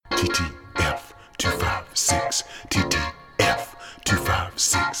256 TTF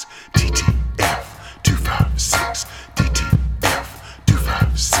 256 TTF 256 TTF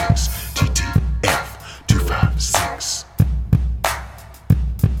 256 TTF 256.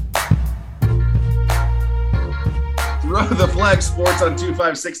 Throw the Flag Sports on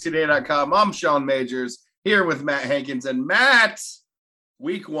 256today.com. I'm Sean Majors here with Matt Hankins. And Matt,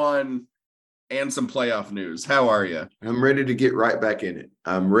 week one and some playoff news. How are you? I'm ready to get right back in it.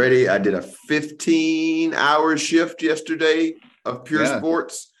 I'm ready. I did a 15-hour shift yesterday of pure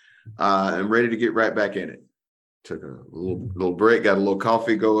sports. I'm ready to get right back in it. Took a little break, got a little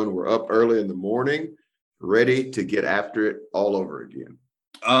coffee going. We're up early in the morning, ready to get after it all over again.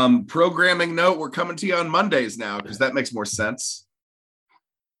 Programming note, we're coming to you on Mondays now because that makes more sense.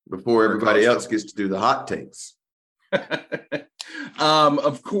 Before everybody else gets to do the hot takes.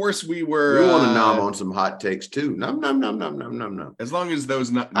 Of course we were. You want to nom on some hot takes too. Nom. As long as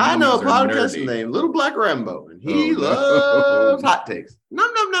those I know a podcast name, Little Black Rambo, and he loves hot takes.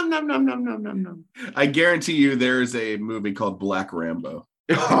 Nom. I guarantee you there is a movie called Black Rambo.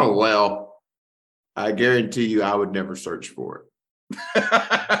 Oh, well, I guarantee you I would never search for it.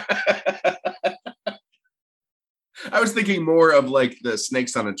 I was thinking more of like the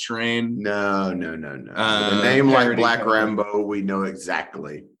Snakes on a Train. No. A name like Black Rambo, we know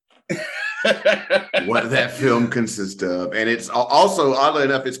exactly what that film consists of. And it's also, oddly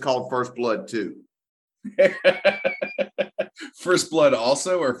enough, it's called First Blood 2. First Blood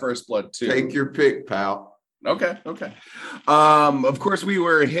also, or First Blood 2? Take your pick, pal. Okay. Of course, we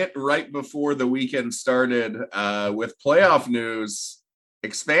were hit right before the weekend started with playoff news.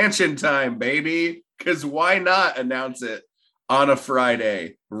 Expansion time, baby. Because why not announce it on a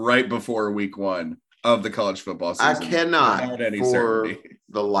Friday right before week one of the college football season? I cannot for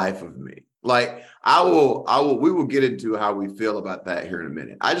the life of me. Like we will get into how we feel about that here in a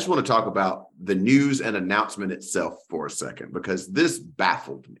minute. I just want to talk about the news and announcement itself for a second, because this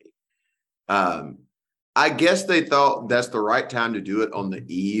baffled me. I guess they thought that's the right time to do it on the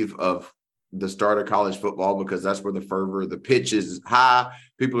eve of the start of college football, because that's where the fervor, the pitch is high.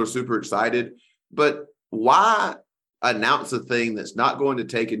 People are super excited. But why announce a thing that's not going to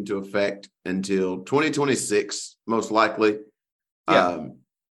take into effect until 2026, most likely, and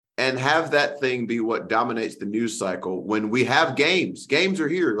have that thing be what dominates the news cycle when we have games? Games are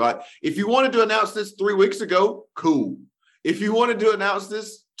here. Like, if you wanted to announce this 3 weeks ago, cool. If you wanted to announce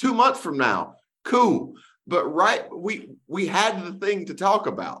this 2 months from now, cool. But we had the thing to talk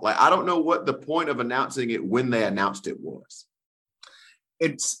about. Like, I don't know what the point of announcing it when they announced it was.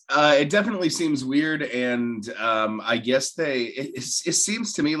 It definitely seems weird, and I guess it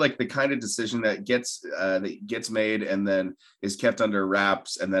seems to me like the kind of decision that gets made and then is kept under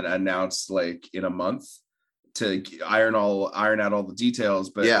wraps and then announced like in a month to iron out all the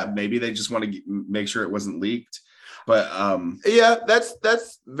details. But maybe they just want to make sure it wasn't leaked. But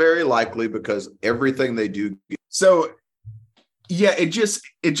that's very likely, because everything they do. So. Yeah, it just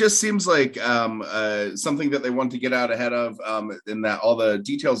seems like something that they want to get out ahead of, and that all the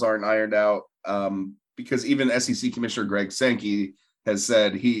details aren't ironed out, because even SEC Commissioner Greg Sankey has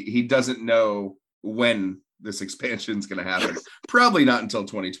said he doesn't know when this expansion is going to happen. Probably not until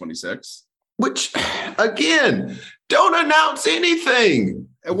 2026. Which, again, don't announce anything.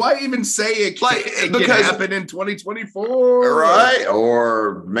 And why even say it can happen in 2024? Right,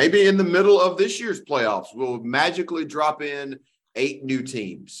 or maybe in the middle of this year's playoffs, we'll magically drop in 8 new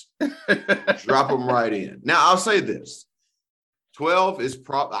teams. Drop them right in. Now, I'll say this. 12 is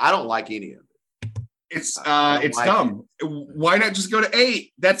I don't like any of it. It's dumb. Why not just go to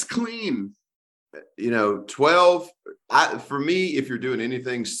 8? That's clean. 12, for me, if you're doing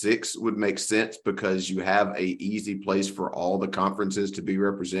anything, 6 would make sense, because you have a easy place for all the conferences to be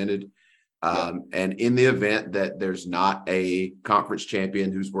represented. And in the event that there's not a conference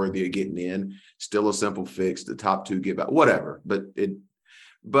champion who's worthy of getting in, still a simple fix. The top 2 give out, whatever.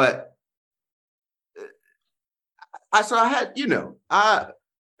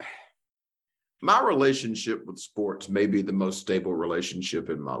 My relationship with sports may be the most stable relationship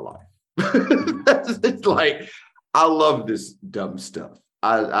in my life. It's like, I love this dumb stuff.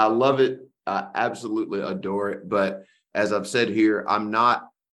 I love it. I absolutely adore it. But as I've said here,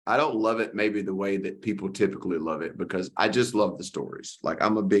 I don't love it maybe the way that people typically love it, because I just love the stories. Like, I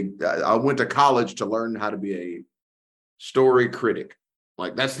went to college to learn how to be a story critic.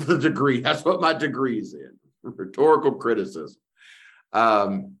 Like, that's the degree. That's what my degree is in, rhetorical criticism.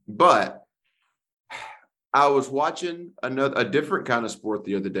 But I was watching a different kind of sport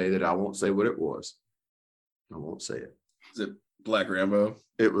the other day that I won't say what it was. I won't say it. Is it Black Rambo?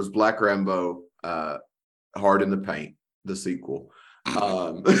 It was Black Rambo, Hard in the Paint, the sequel.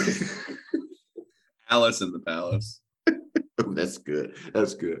 Alice in the Palace. That's good.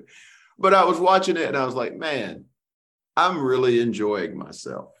 That's good. But I was watching it and I was like, man, I'm really enjoying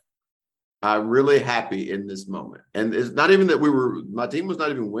myself. I'm really happy in this moment. And it's not even that my team was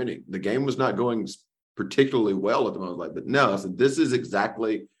not even winning. The game was not going particularly well at the moment. Like, but no, I said, this is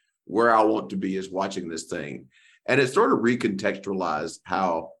exactly where I want to be, is watching this thing. And it sort of recontextualized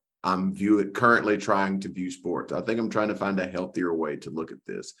how I'm currently trying to view sports. I think I'm trying to find a healthier way to look at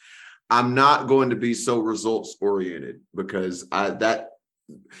this. I'm not going to be so results oriented, because that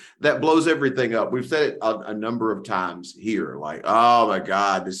blows everything up. We've said it a number of times here, like, oh my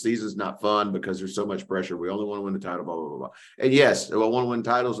God, this season's not fun because there's so much pressure. We only want to win the title, blah, blah, blah, blah. And yes, do I want to win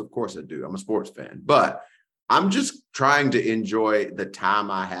titles? Of course I do. I'm a sports fan, but I'm just trying to enjoy the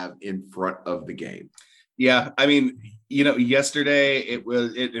time I have in front of the game. Yeah. I mean, yesterday it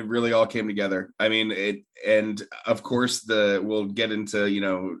really all came together. I mean, and of course we'll get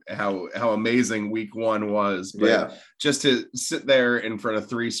into, how amazing week one was, but just to sit there in front of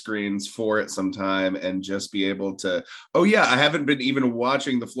 3 screens for it sometime and just be able to, I haven't been even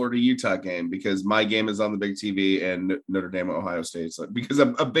watching the Florida-Utah game because my game is on the big TV and Notre Dame, Ohio State. So, because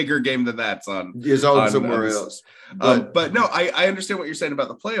a bigger game than that's on somewhere else. But no, I understand what you're saying about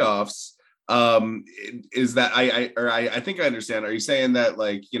the playoffs. Is that I think I understand. Are you saying that,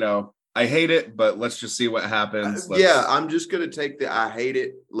 like, I hate it, but let's just see what happens? I'm just going to take I hate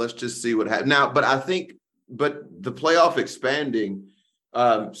it. Let's just see what happens now. But I think, the playoff expanding,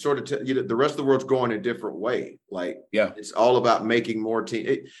 sort of, the rest of the world's going a different way. Like, it's all about making more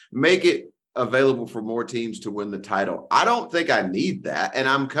make it available for more teams to win the title. I don't think I need that. And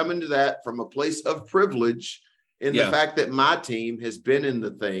I'm coming to that from a place of privilege in the fact that my team has been in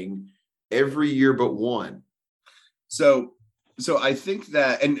the thing every year but one. So I think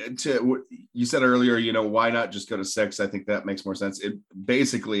that, and to what you said earlier, why not just go to 6? I think that makes more sense.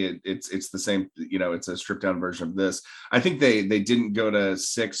 It's the same, it's a stripped down version of this. I think they didn't go to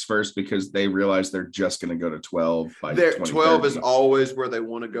 6 first because they realized they're just going to go to 12 by 12 is always where they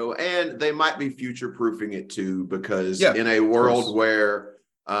want to go, and they might be future proofing it too, because in a world where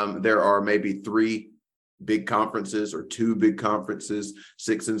there are maybe 3 big conferences or 2 big conferences,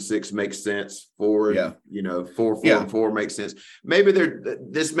 6 and 6 makes sense. 4 and 4 makes sense. Maybe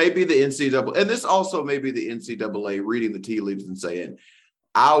this may be the NCAA, and this also may be the NCAA reading the tea leaves and saying,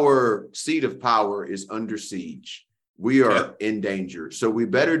 our seat of power is under siege. We are in danger. So we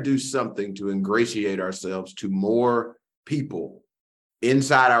better do something to ingratiate ourselves to more people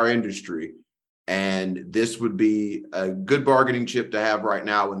inside our industry. And this would be a good bargaining chip to have right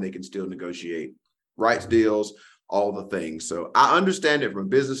now when they can still negotiate rights deals, all the things. So I understand it from a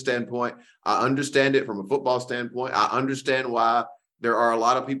business standpoint. I understand it from a football standpoint. I understand why there are a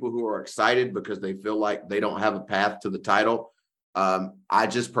lot of people who are excited because they feel like they don't have a path to the title. I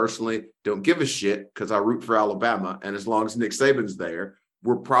just personally don't give a shit because I root for Alabama. And as long as Nick Saban's there,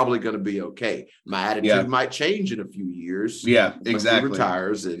 we're probably going to be okay. My attitude might change in a few years. Yeah, exactly. He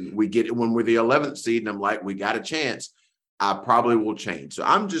retires and we get it when we're the 11th seed and I'm like, we got a chance. I probably will change. So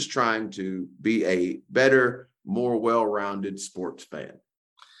I'm just trying to be a better, more well-rounded sports fan.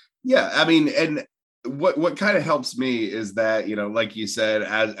 Yeah, I mean, and what kind of helps me is that, like you said,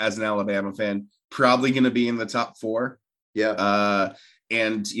 as an Alabama fan, probably going to be in the top 4. Yeah.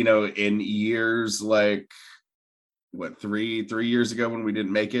 And, in years like, 3 years ago when we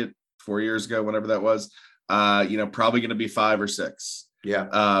didn't make it, 4 years ago, whenever that was, probably going to be 5 or 6.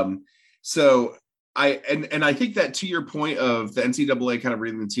 Yeah. So I think that, to your point of the NCAA kind of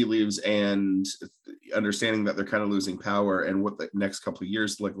reading the tea leaves and understanding that they're kind of losing power and what the next couple of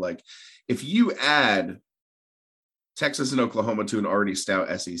years look like, if you add Texas and Oklahoma to an already stout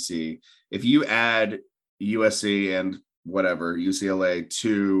SEC, if you add USC and whatever, UCLA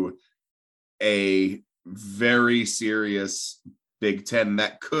to a very serious Big Ten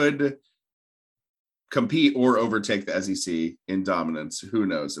that could compete or overtake the SEC in dominance, who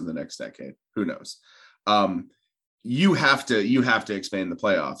knows, in the next decade, who knows? You have to expand the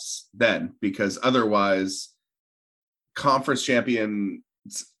playoffs then, because otherwise conference champions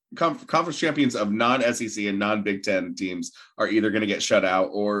of non-SEC and non-Big Ten teams are either going to get shut out,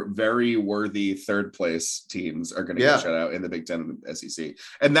 or very worthy third place teams are going to get shut out in the Big Ten and the SEC.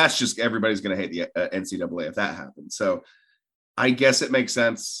 And that's just, everybody's going to hate the NCAA if that happens. So I guess it makes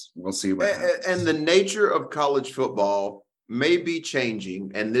sense. We'll see what happens. And the nature of college football may be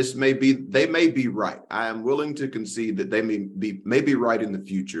changing, and they may be right. I am willing to concede that they may be right in the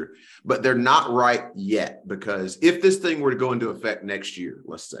future, but they're not right yet, because if this thing were to go into effect next year,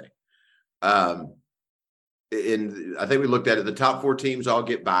 let's say, I think we looked at it, the top 4 teams all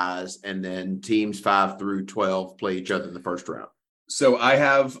get byes, and then teams 5 through 12 play each other in the first round. So I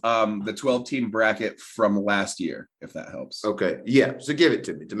have the 12-team bracket from last year, if that helps. Okay. Yeah. So give it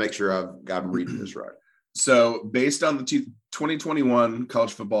to me to make sure I'm reading this right. So based on the 2021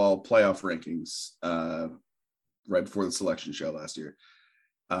 college football playoff rankings, right before the selection show last year,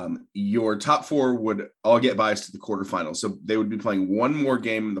 your top four would all get biased to the quarterfinals. So they would be playing one more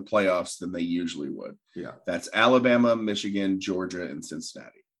game in the playoffs than they usually would. Yeah. That's Alabama, Michigan, Georgia, and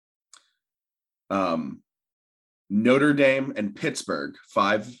Cincinnati. Notre Dame and Pittsburgh,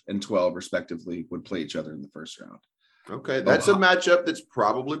 5 and 12 respectively, would play each other in the first round. Okay. That's a matchup that's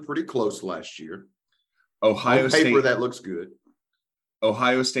probably pretty close last year. Ohio On paper, State, that looks good.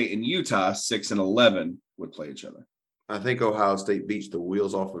 Ohio State and Utah, 6 and 11, would play each other. I think Ohio State beats the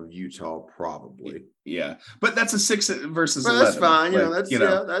wheels off of Utah, probably. Yeah, but that's a 6 versus well, 11. That's fine.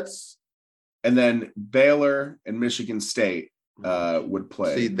 Like, that's. And then Baylor and Michigan State would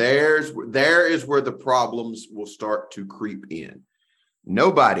play. See, there is where the problems will start to creep in.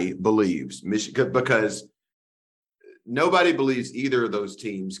 Nobody believes Michigan because nobody believes either of those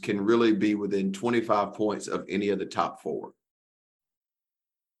teams can really be within 25 points of any of the top four.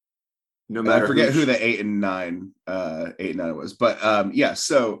 No matter. I forget who the 8 and 9 was, but yeah.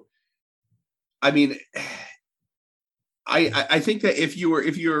 So, I mean, I think that if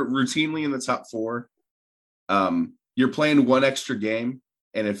you're routinely in the top four, you're playing one extra game,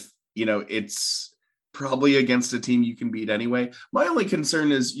 and if it's probably against a team you can beat anyway. My only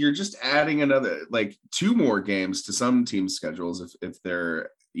concern is you're just adding another 2 more games to some teams' schedules if they're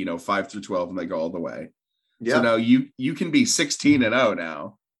 5 through 12 and they go all the way. Yeah. So now you can be 16-0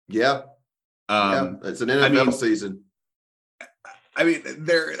 now. Yeah. It's an NFL season. I mean,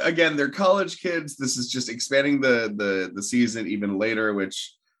 they're college kids. This is just expanding the season even later,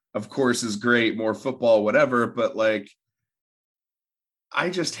 which of course is great, more football, whatever. But I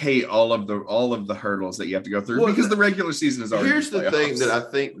just hate all of the hurdles that you have to go through because the regular season is already. Here's the thing that I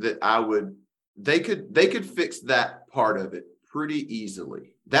think that they could fix that part of it pretty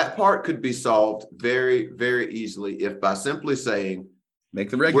easily. That part could be solved very, very easily if by simply saying, make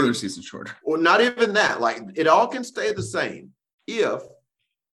the regular season shorter. Or not even that. It all can stay the same if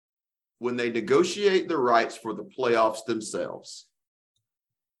when they negotiate the rights for the playoffs themselves,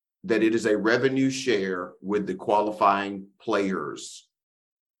 that it is a revenue share with the qualifying players.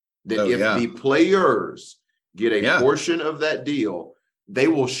 That the players get a portion of that deal, they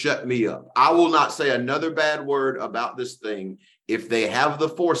will shut me up. I will not say another bad word about this thing if they have the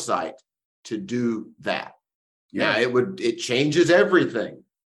foresight to do that. Yeah, it changes everything.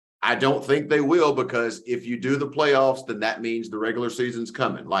 I don't think they will, because if you do the playoffs, then that means the regular season's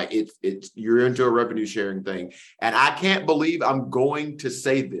coming. You're into a revenue sharing thing. And I can't believe I'm going to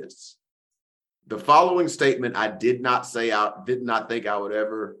say this. The following statement I did not think I would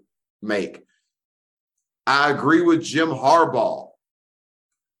ever make. I agree with Jim Harbaugh.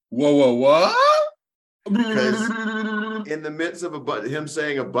 Whoa, what? Because in the midst of him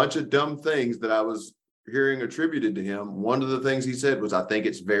saying a bunch of dumb things that I was hearing attributed to him, one of the things he said was, I think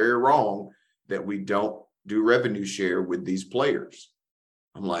it's very wrong that we don't do revenue share with these players.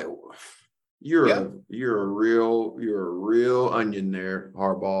 I'm like, you're a real onion there,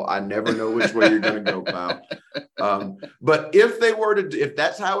 Harbaugh. I never know which way you're going to go, pal. But if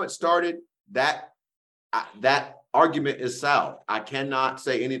that's how it started, that argument is solved. I cannot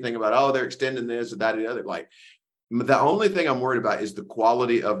say anything about, they're extending this or that or the other. The only thing I'm worried about is the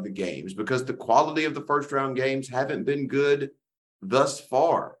quality of the games, because the quality of the first round games haven't been good thus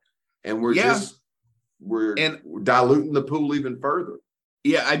far. And we're diluting the pool even further.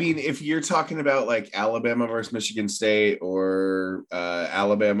 Yeah, I mean, if you're talking about Alabama versus Michigan State or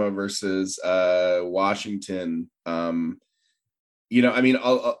Alabama versus Washington, a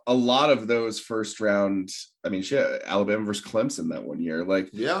lot of those first round, Alabama versus Clemson that one year, a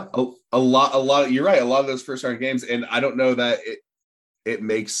lot. You're right. A lot of those first round games, and I don't know that it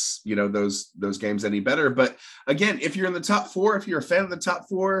makes those games any better. But again, if you're in the top four, if you're a fan of the top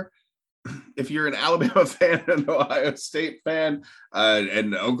four, if you're an Alabama fan, an Ohio State fan,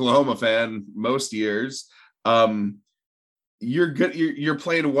 and Oklahoma fan most years, you're good. You're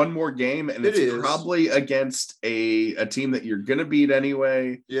playing one more game, and it's probably against a team that you're gonna beat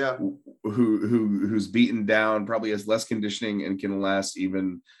anyway. Yeah, who's beaten down, probably has less conditioning and can last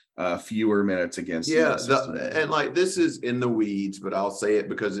even fewer minutes against. Yeah, this is in the weeds, but I'll say it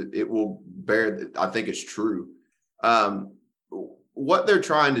because it will bear. I think it's true. What they're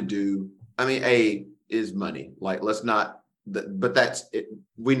trying to do, is money. Let's not. But that's it.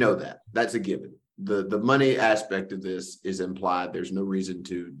 We know that's a given. The money aspect of this is implied. There's no reason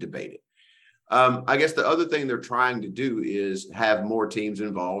to debate it. I guess the other thing they're trying to do is have more teams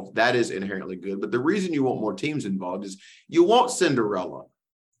involved. That is inherently good. But the reason you want more teams involved is you want Cinderella.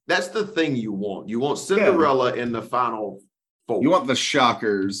 That's the thing you want. You want Cinderella in the final four. You want the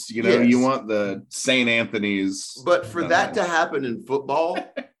shockers, Yes. You want the St. Anthony's. But for that to happen in football,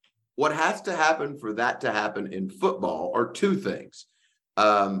 what has to happen for that to happen in football are two things.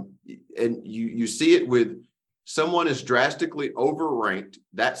 And you see it with someone is drastically overranked.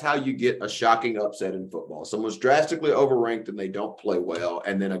 That's how you get a shocking upset in football. Someone's drastically overranked and they don't play well,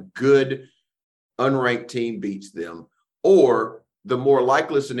 and then a good unranked team beats them. Or the more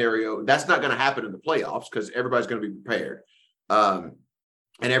likely scenario, that's not going to happen in the playoffs because everybody's going to be prepared. And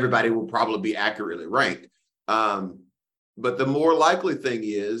everybody will probably be accurately ranked. But the more likely thing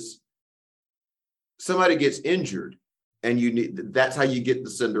is somebody gets injured, and that's how you get the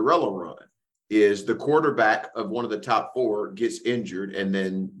Cinderella run. Is the quarterback of one of the top four gets injured, and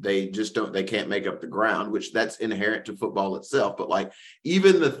then they can't make up the ground, which that's inherent to football itself. But like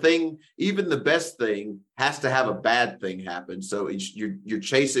even the best thing has to have a bad thing happen. So you're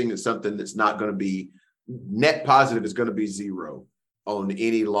chasing something that's not going to be net positive, is going to be 0 on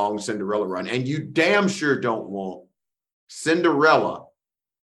any long Cinderella run. And you damn sure don't want Cinderella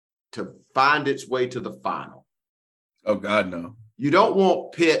to find its way to the final. Oh God, no. You don't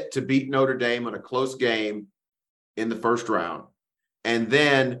want Pitt to beat Notre Dame in a close game in the first round. And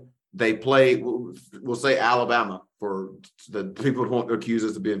then they play, we'll say Alabama, for the people who won't accuse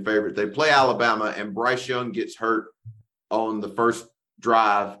us of being favorites. They play Alabama and Bryce Young gets hurt on the first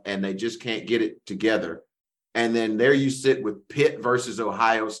drive and they just can't get it together. And then there you sit with Pitt versus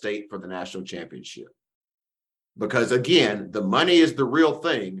Ohio State for the national championship. Because again, the money is the real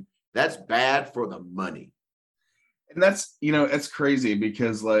thing. That's bad for the money. And that's, it's crazy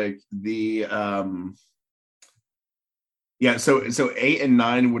because like the, so 8 and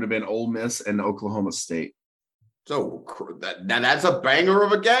 9 would have been Ole Miss and Oklahoma State. So that's a banger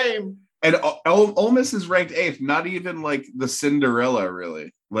of a game. And Ole Miss is ranked 8th, not even like the Cinderella,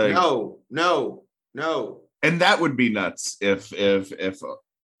 really. Like no. And that would be nuts if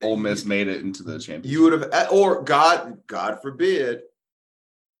Ole Miss made it into the championship. You would have, or God forbid,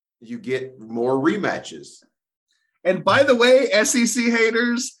 you get more rematches. And by the way, SEC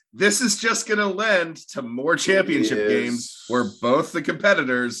haters, this is just going to lend to more championship games where both the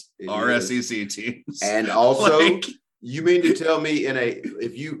competitors are SEC teams. And also, you mean to tell me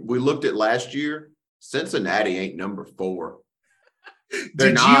we looked at last year, Cincinnati ain't number 4.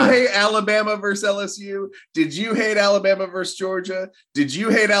 Did you hate Alabama versus LSU? Did you hate Alabama versus Georgia? Did you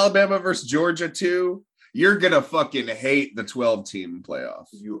hate Alabama versus Georgia too? You're going to fucking hate the 12-team playoff.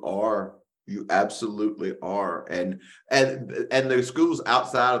 You are. You absolutely are. And the schools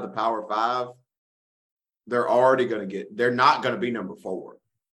outside of the Power 5, they're not going to be number 4.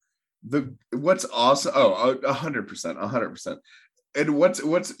 What's awesome. 100%. And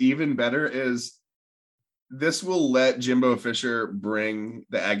what's even better is this will let Jimbo Fisher bring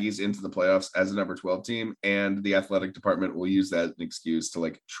the Aggies into the playoffs as a number 12 team, and the athletic department will use that as an excuse to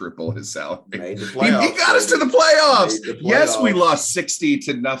like triple his salary. He got us to the playoffs. Yes, we lost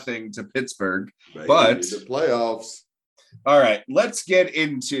 60-0 to Pittsburgh, but the playoffs. All right, let's get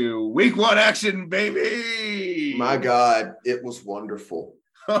into week 1 action, baby. My God, it was wonderful.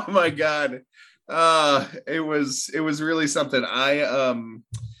 Oh my God. It was really something.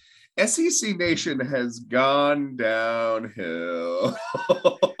 SEC Nation has gone downhill.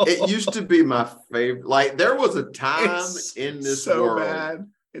 It used to be my favorite. Like there was a time in this world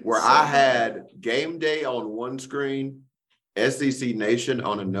where I had Game Day on one screen, SEC Nation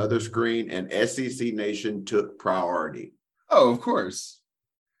on another screen, and SEC Nation took priority. Oh, of course.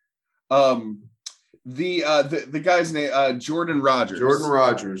 The guy's name, Jordan Rogers.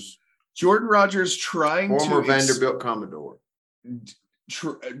 Jordan Rogers trying former Vanderbilt Commodore.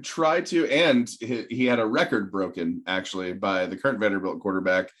 Try to, and he had a record broken actually by the current Vanderbilt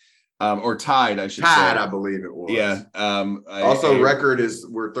quarterback, or tied, I should say. I believe it was. Yeah. Record is,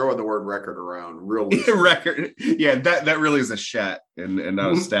 we're throwing the word record around real record. Yeah, that really is a shat and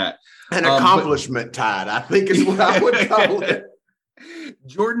not a stat. An accomplishment tied, I think is what I would call it.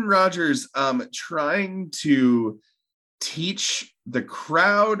 Jordan Rogers trying to teach the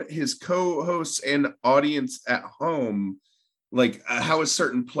crowd, his co-hosts and audience at home, like how a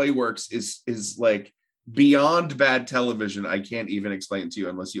certain play works is like beyond bad television. I can't even explain it to you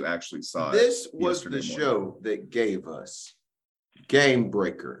unless you actually saw it. This was the show that gave us Game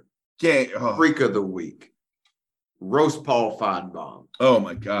Breaker, Freak of the Week, Roast Paul Feinbaum. Oh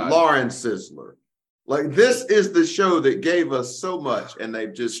my God. Lauren Sizzler. Like this is the show that gave us so much, and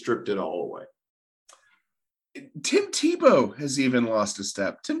they've just stripped it all away. Tim Tebow has even lost a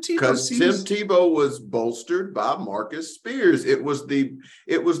step. Tim Tebow was bolstered by Marcus Spears. It was the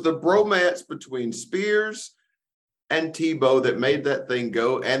bromance between Spears and Tebow that made that thing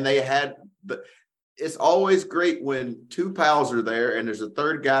go. And they had it's always great when two pals are there and there's a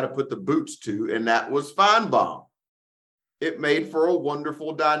third guy to put the boots to, and that was Feinbaum. It made for a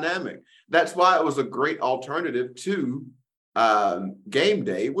wonderful dynamic. That's why it was a great alternative to game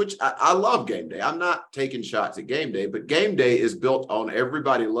day, which I love game day. I'm not taking shots at game day, but game day is built on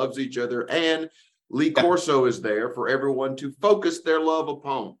everybody loves each other, and Lee Corso is there for everyone to focus their love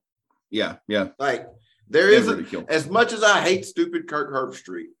upon. Yeah. Like there isn't, as much as I hate stupid Kirk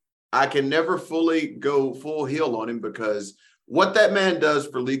Herbstreit, I can never fully go full heel on him, because what that man does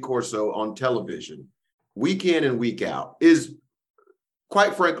for Lee Corso on television week in and week out is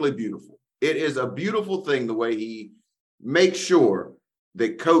quite frankly beautiful. It is a beautiful thing the way he makes sure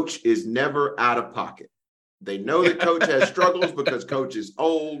that coach is never out of pocket. They know that coach has struggles because coach is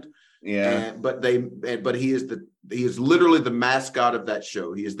old. Yeah. But he is literally the mascot of that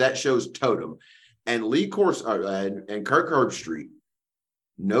show. He is that show's totem. And Lee Corso and Kirk Herbstreit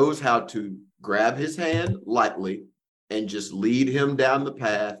knows how to grab his hand lightly and just lead him down the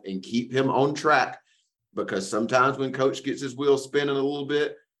path and keep him on track. Because sometimes when coach gets his wheels spinning a little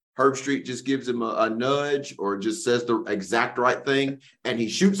bit, Herbstreit just gives him a nudge or just says the exact right thing, and he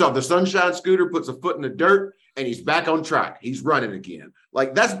shoots off the sunshine scooter, puts a foot in the dirt, and he's back on track. He's running again.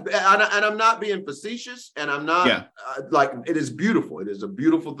 Like that's, and I'm not being facetious, and I'm not like, it is beautiful. It is a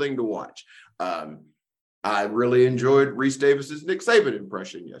beautiful thing to watch. I really enjoyed Reese Davis's Nick Saban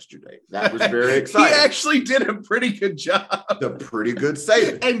impression yesterday. That was very exciting. He actually did a pretty good job. The pretty good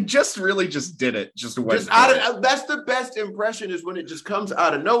Saban. And just did it. Just went. That's the best impression, is when it just comes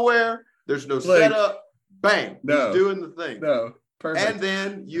out of nowhere. There's no setup. Bang. He's doing the thing. No. Perfect. And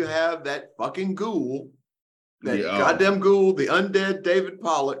then you have that fucking ghoul. Goddamn ghoul, the undead David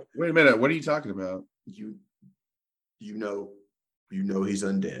Pollock. Wait a minute. What are you talking about? You know he's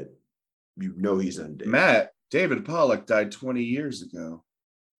undead. You know he's undead. Matt, David Pollock died 20 years ago.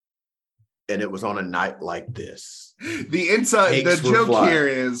 And it was on a night like this. The joke here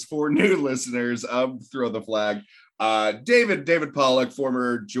is, for new listeners of Throw the Flag, David Pollock,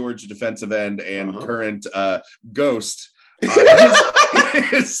 former Georgia defensive end and current Ghost.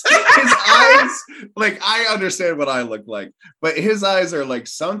 His eyes, like, I understand what I look like, but his eyes are like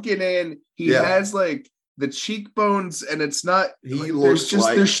sunken in. He has like the cheekbones, and it's not. He looks just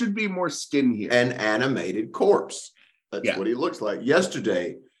like there should be more skin here. An animated corpse. That's what he looks like.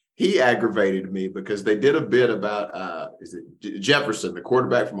 Yesterday, he aggravated me because they did a bit about Jefferson, the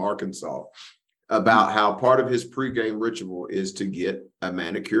quarterback from Arkansas, about how part of his pregame ritual is to get a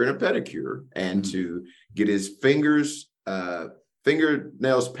manicure and a pedicure and to get his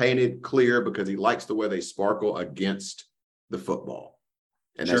fingernails painted clear because he likes the way they sparkle against the football.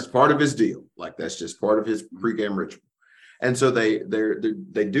 And that's part of his deal. Like, that's just part of his pregame ritual. And so they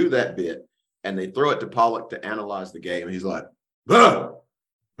do that bit, and they throw it to Pollock to analyze the game. And he's like, I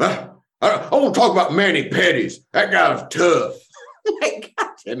want to talk about Manny Petties. That guy was tough. Like, God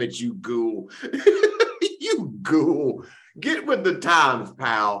damn it, you ghoul. You ghoul. Get with the times,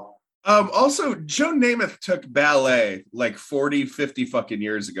 pal. Also, Joe Namath took ballet like 40, 50 fucking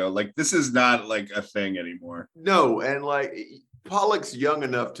years ago. Like, this is not like a thing anymore. No, and like, Pollock's young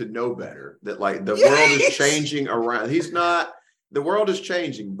enough to know better that like the world is changing around. The world is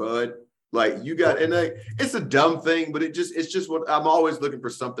changing, bud. Like, you got, and like, it's a dumb thing, but it's just what I'm always looking for,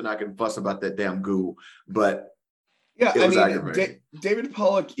 something I can fuss about that damn ghoul. But yeah, I mean, David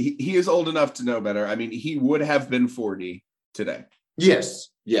Pollock, he is old enough to know better. I mean, he would have been 40 today. Yes.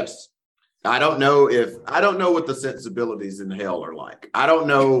 I don't know what the sensibilities in hell are like. I don't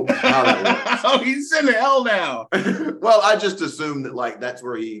know how that works. Oh, he's in hell now. Well, I just assume that like that's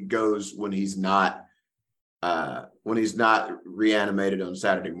where he goes when he's not reanimated on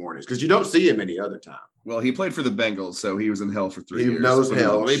Saturday mornings, because you don't see him any other time. Well, he played for the Bengals, so he was in hell for 3 years. He knows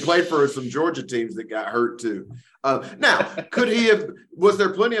hell. He played for some Georgia teams that got hurt too. Now, was there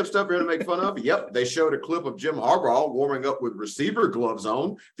plenty of stuff for him to make fun of? Yep. They showed a clip of Jim Harbaugh warming up with receiver gloves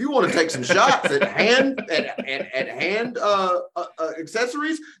on. If you want to take some shots at hand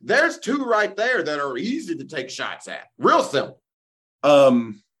accessories, there's two right there that are easy to take shots at. Real simple.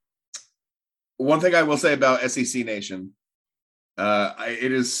 One thing I will say about SEC Nation,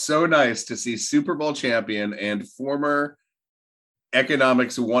 it is so nice to see Super Bowl champion and former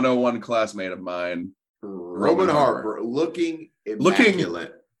economics 101 classmate of mine, Roman Harper, looking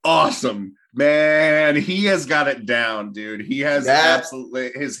immaculate. Awesome, man. He has got it down, dude. He has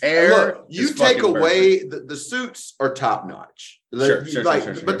absolutely, his hair. Look, you take away the suits are top notch. Sure.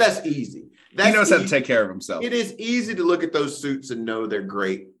 But that's easy. He knows how to take care of himself. It is easy to look at those suits and know they're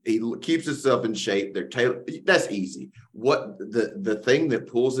great. He keeps himself in shape. They're tailored. That's easy. What the thing that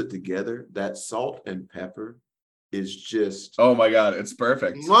pulls it together, that salt and pepper, is just. Oh my God, it's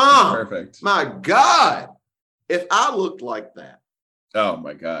perfect. Mom, it's perfect. My God, if I looked like that, oh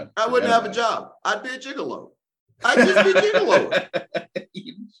my God, I wouldn't have a job. I'd be a gigolo. I'd just be gigolo.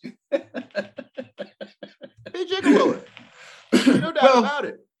 Be gigolo. No doubt about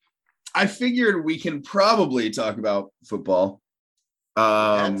it. I figured we can probably talk about football.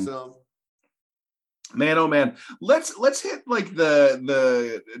 Man, oh man, let's hit like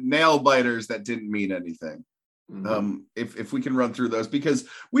the nail biters that didn't mean anything. Mm-hmm. If we can run through those, because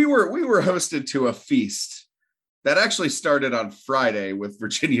we were hosted to a feast that actually started on Friday with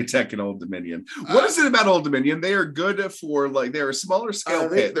Virginia Tech and Old Dominion. What is it about Old Dominion? They are good for they're a smaller scale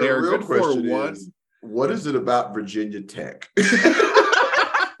pit. They are good for one. What is it about Virginia Tech?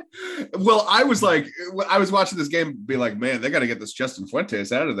 Well, I was watching this game, be like, man, they got to get this Justin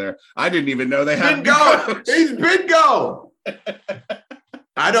Fuentes out of there. I didn't even know they had gone. He's been gone.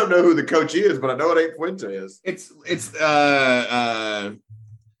 I don't know who the coach is, but I know it ain't Fuentes. It's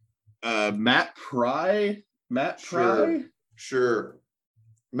Matt Pry. Sure.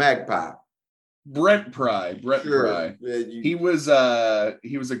 Magpie. Brent Pry. Pry. He was a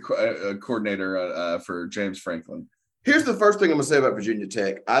coordinator for James Franklin. Here's the first thing I'm going to say about Virginia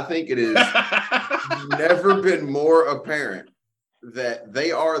Tech. I think it has never been more apparent that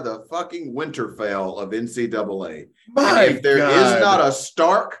they are the fucking Winterfell of NCAA. If there is not a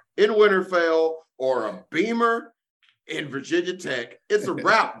Stark in Winterfell or a Beamer in Virginia Tech, it's a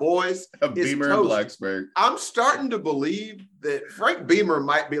wrap, boys. Beamer in Blacksburg. I'm starting to believe that Frank Beamer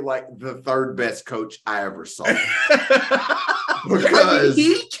might be like the third best coach I ever saw. Because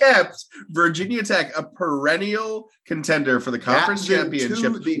he kept Virginia Tech a perennial contender for the conference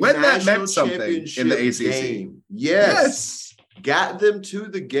championship when that meant something in the ACC. Game. Yes. Got them to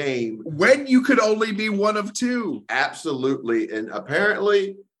the game when you could only be one of two. Absolutely. And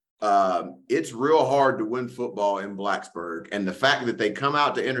apparently it's real hard to win football in Blacksburg. And the fact that they come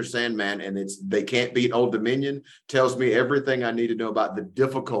out to Enter Sandman and they can't beat Old Dominion tells me everything I need to know about the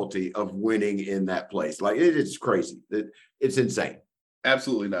difficulty of winning in that place. Like, it's crazy. It's insane.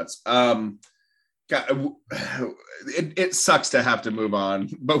 Absolutely nuts. It sucks to have to move on,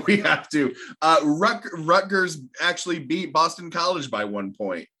 but we have to. Rutgers actually beat Boston College by 1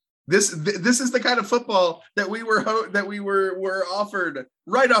 point. This is the kind of football that we were offered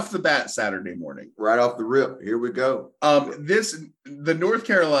right off the bat Saturday morning. Right off the rip. Here we go. The North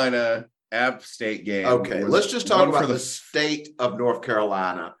Carolina App State game. Okay, let's just talk about the state of North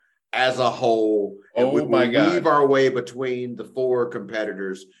Carolina as a whole. Oh my God. Weave our way between the four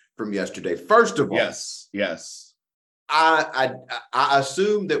competitors from yesterday. First of all, yes. I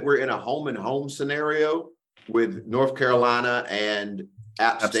assume that we're in a home and home scenario with North Carolina and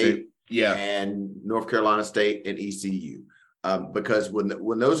App State. Yeah, and North Carolina State and ECU. Because when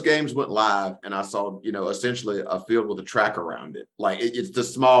those games went live and I saw, essentially a field with a track around it, like it's the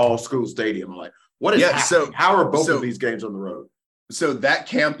small school stadium. I'm like, what is happening? So how are both of these games on the road? So that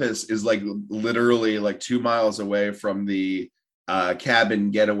campus is like literally like 2 miles away from the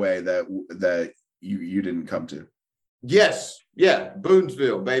cabin getaway that you didn't come to. Yes. Yeah.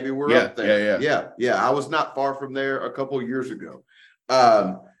 Boonesville, baby. We're up there. Yeah. I was not far from there a couple of years ago.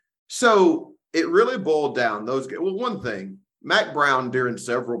 So it really boiled down those games. Well, one thing, Mac Brown during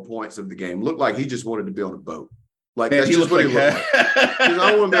several points of the game looked like he just wanted to be on a boat. Like, that's just what he looked like.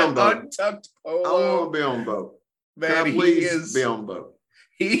 I want to be on boat. Untucked polo. I want to be on boat. Man, please be on boat.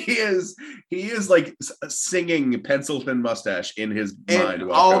 He is like singing Pencil Thin Mustache in his mind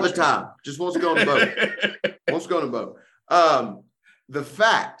all the time. Just wants to go on the boat. Wants to go on the boat. The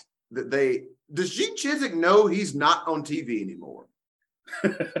fact that does Gene Chizik know he's not on TV anymore?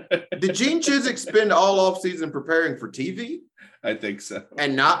 Did Gene Chizik spend all off season preparing for TV? I think so.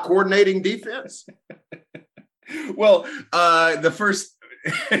 And not coordinating defense? Well, the first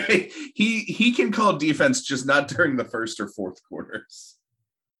he can call defense, just not during the first or fourth quarters.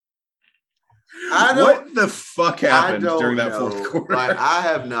 What the fuck happened during that fourth quarter? Like, I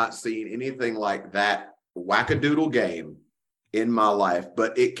have not seen anything like that wackadoodle game in my life.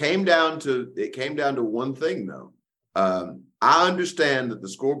 But it came down to one thing, though. I understand that the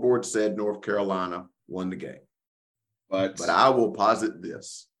scoreboard said North Carolina won the game, but I will posit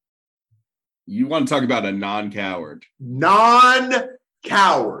this: you want to talk about a non-coward?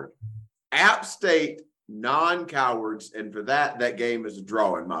 Non-coward, App State. Non-cowards, and for that game is a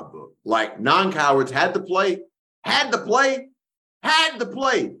draw in my book. Like, non-cowards had to play,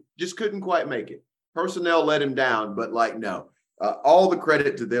 just couldn't quite make it. Personnel let him down, but no. All the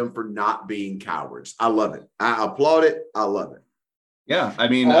credit to them for not being cowards. I love it. I applaud it. I love it. Yeah, I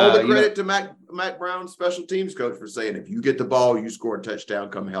mean, all the credit to Mac Brown, special teams coach, for saying if you get the ball, you score a touchdown,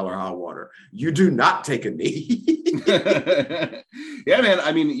 come hell or high water. You do not take a knee. Yeah, man.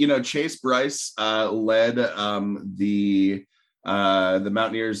 I mean, Chase Bryce led the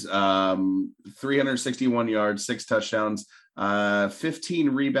Mountaineers 361 yards, 6 touchdowns, 15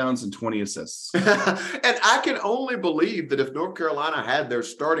 rebounds, and 20 assists. And I can only believe that if North Carolina had their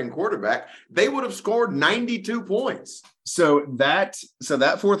starting quarterback, they would have scored 92 points. So that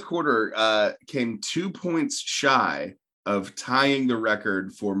fourth quarter came 2 points shy of tying the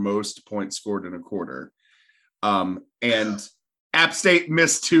record for most points scored in a quarter. And App State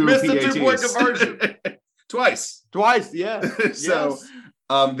missed the 2-point conversion twice. Yeah. So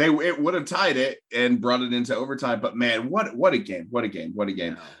it would have tied it and brought it into overtime. But man, what a game!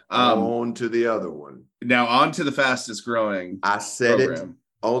 On to the other one. Now on to the fastest growing. I said program. It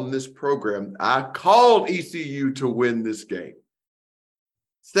on this program. I called ECU to win this game.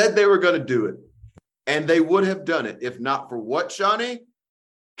 Said they were going to do it, and they would have done it if not for what, Shawnee?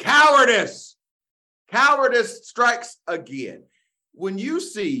 Cowardice. Cowardice strikes again. When you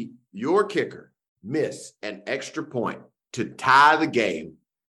see your kicker miss an extra point to tie the game,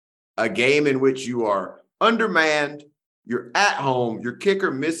 a game in which you are undermanned, you're at home, your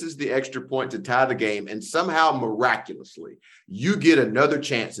kicker misses the extra point to tie the game, and somehow miraculously you get another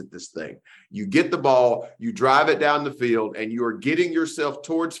chance at this thing. You get the ball, you drive it down the field, and you are getting yourself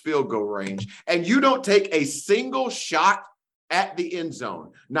towards field goal range, and you don't take a single shot at the end zone.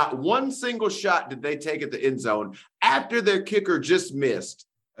 Not one single shot did they take at the end zone after their kicker just missed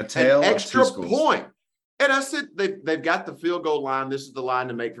an extra point. And I said, they've got the field goal line. This is the line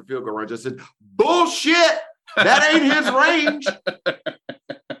to make for field goal range. I said, bullshit. That ain't his range.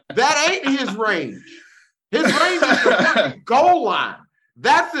 That ain't his range. His range is the goal line.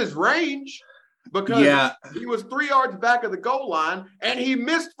 That's his range, because he was 3 yards back of the goal line and he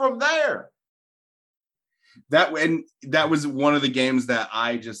missed from there. That was one of the games that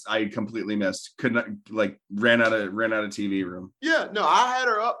I completely missed. Could not, ran out of TV room. Yeah, no, I had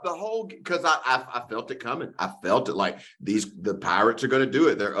her up the whole, because I felt it coming. I felt it like the Pirates are going to do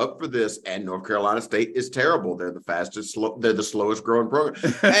it. They're up for this, and North Carolina State is terrible. They're they're the slowest growing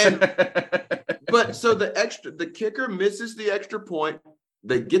program. But so the kicker misses the extra point.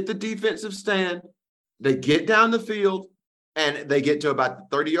 They get the defensive stand. They get down the field. And they get to about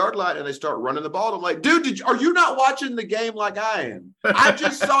the 30-yard line and they start running the ball. I'm like, dude, are you not watching the game like I am? I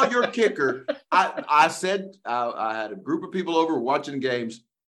just saw your kicker. I said I had a group of people over watching games.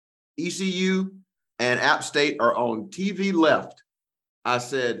 ECU and App State are on TV left. I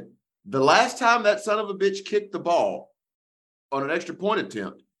said, the last time that son of a bitch kicked the ball on an extra point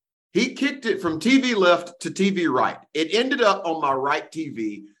attempt, he kicked it from TV left to TV right. It ended up on my right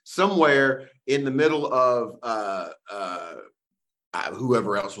TV somewhere in the middle of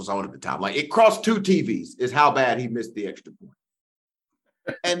whoever else was on at the time. Like, it crossed 2 TVs is how bad he missed the extra point.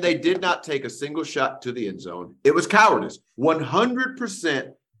 And they did not take a single shot to the end zone. It was cowardice.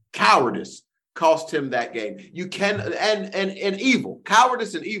 100% cowardice cost him that game. You can, and evil.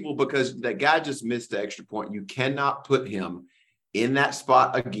 Cowardice and evil, because that guy just missed the extra point. You cannot put him in that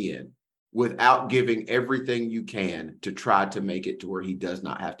spot again without giving everything you can to try to make it to where he does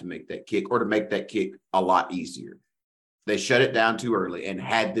not have to make that kick, or to make that kick a lot easier. They shut it down too early and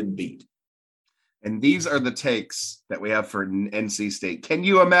had them beat. And these are the takes that we have for NC State. Can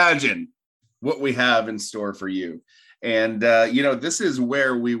you imagine what we have in store for you? And, this is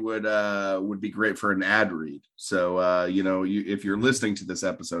where we would be great for an ad read. So, if you're listening to this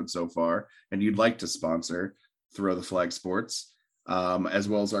episode so far and you'd like to sponsor Throw the Flag Sports, as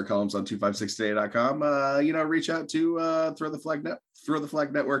well as our columns on 256today.com, reach out to Throw the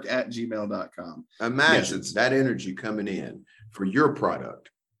Flag Network at gmail.com. Imagine that energy coming in for your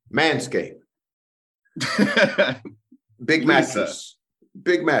product. Manscaped. Big mattress.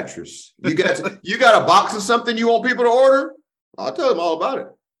 Big mattress. You got a box of something you want people to order? I'll tell them all about it.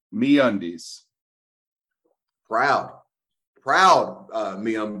 MeUndies. Proud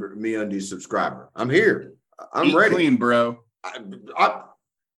MeUndies subscriber. I'm here. I'm Eat ready. Clean, bro. I'm doing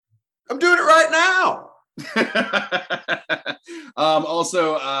it right now.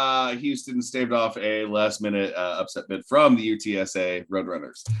 Also, Houston staved off a last-minute upset bid from the UTSA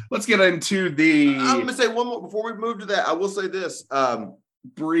Roadrunners. Let's get into the. I'm going to say one more before we move to that. I will say this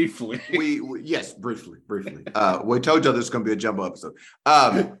briefly. Yes, briefly. We told you this is going to be a jumbo episode.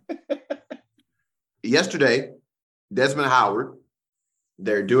 Yesterday, Desmond Howard,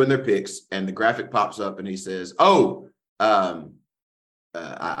 they're doing their picks, and the graphic pops up, and he says, I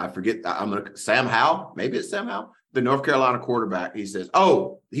forget. Sam Howell. Maybe it's Sam Howell. the North Carolina quarterback, he says,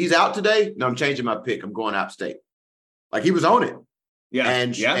 "Oh, he's out today? No, I'm changing my pick. I'm going out state." Like, he was on it. Yeah.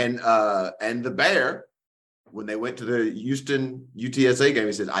 And the Bear, when they went to the Houston UTSA game,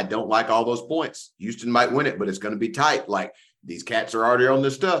 he says, "I don't like all those points. Houston might win it, but it's going to be tight. Like, these cats are already on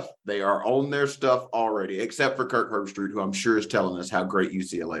their stuff. They are on their stuff already, except for Kirk Herbstreit, who I'm sure is telling us how great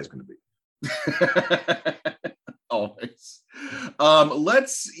UCLA is going to be." Always.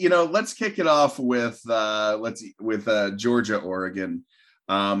 Let's kick it off with Georgia, Oregon.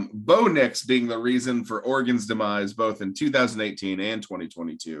 Bo Nix being the reason for Oregon's demise both in 2018 and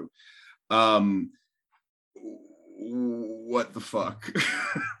 2022. What the fuck?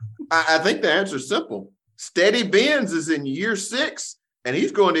 I think the answer is simple. Steady Benz is in year 6, and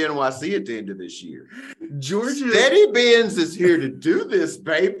he's going to NYC at the end of this year. Steady Benz is here to do this,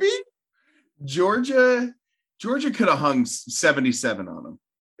 baby. Georgia could have hung 77 on him.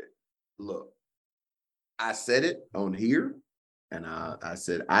 Look, I said it on here, and I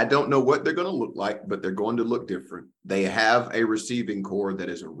said, I don't know what they're going to look like, but they're going to look different. They have a receiving core that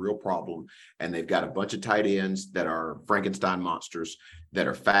is a real problem, and they've got a bunch of tight ends that are Frankenstein monsters that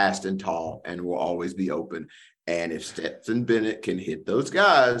are fast and tall and will always be open. And if Stetson Bennett can hit those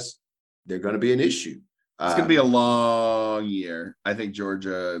guys, they're going to be an issue. It's going to be a long year. I think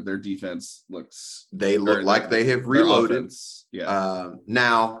Georgia, their defense looks... They look like they have reloaded. Yeah.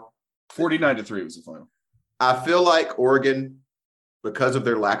 Now... 49-3 was the final. I feel like Oregon, because of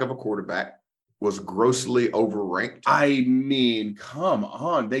their lack of a quarterback, was grossly overranked. I mean, come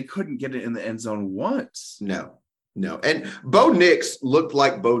on. They couldn't get it in the end zone once. No. And Bo Nix looked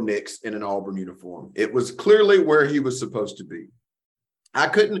like Bo Nix in an Auburn uniform. It was clearly where he was supposed to be. I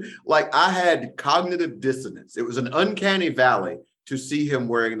had cognitive dissonance. It was an uncanny valley to see him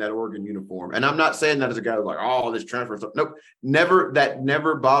wearing that Oregon uniform. And I'm not saying that as a guy who's like, oh, this transfer stuff. Nope.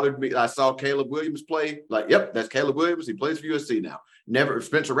 Never bothered me. I saw Caleb Williams play. Like, yep, that's Caleb Williams. He plays for USC now.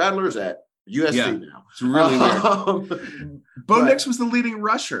 Spencer Rattler is at USC now. It's really weird. Bo Nix was the leading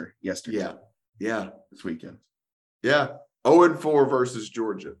rusher yesterday. Yeah. This weekend. Yeah. 0-4 versus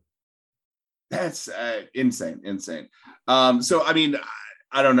Georgia. That's insane. So, I mean,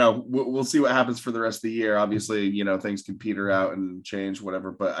 I don't know. We'll see what happens for the rest of the year. Obviously, things can peter out and change, whatever.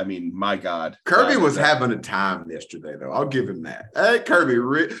 But, I mean, my God. Kirby was having a time yesterday, though. I'll give him that.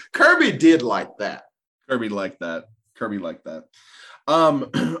 Kirby did like that. Kirby liked that.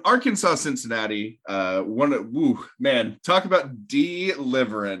 Arkansas, Cincinnati. Talk about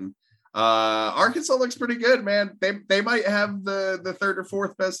delivering. Arkansas looks pretty good, man. They might have the third or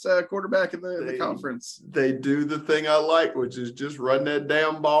fourth best quarterback in the conference. They do the thing I like, which is just run that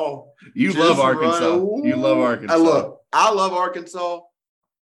damn ball. You love Arkansas. You love Arkansas. I love Arkansas.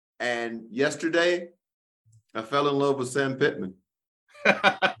 And yesterday, I fell in love with Sam Pittman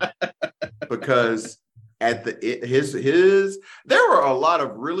because at there were a lot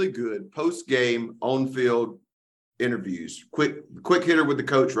of really good post-game on-field interviews. Quick hitter with the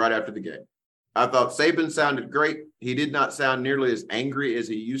coach right after the game. I thought Saban sounded great. He did not sound nearly as angry as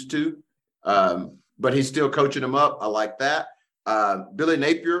he used to, but he's still coaching him up. I like that. Billy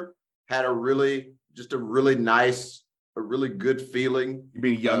Napier had a really nice, a really good feeling. You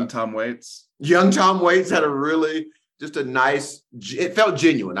mean young Tom Waits? Young Tom Waits had a nice, it felt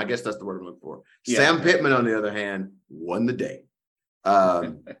genuine. I guess that's the word I'm looking for. Yeah. Sam Pittman, on the other hand, won the day.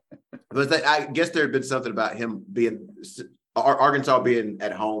 But I guess there had been something about him being Arkansas being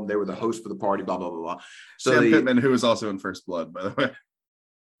at home. They were the host for the party, blah, blah, blah, blah. So Sam Pittman, who was also in First Blood, by the way.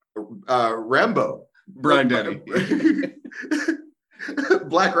 Rambo. Brian Denny.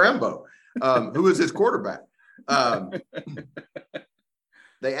 Black Rambo, who was his quarterback.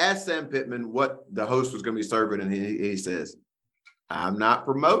 They asked Sam Pittman what the host was going to be serving, and he says, I'm not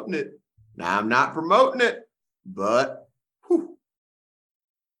promoting it, but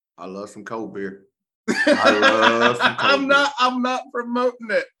I love some cold beer. I'm not promoting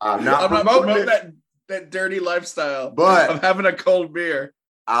it. I'm not promoting that dirty lifestyle, but of having a cold beer.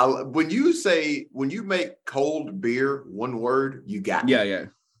 When you make cold beer one word, you got it.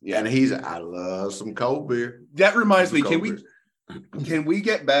 Yeah. And I love some cold beer. That reminds me, can we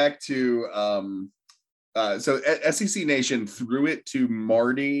get back to so SEC Nation threw it to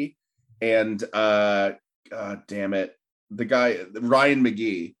Marty and damn it, the guy Ryan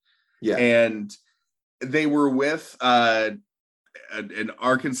McGee. Yeah. And they were with an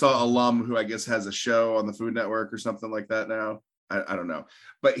Arkansas alum who I guess has a show on the Food Network or something like that now. I don't know.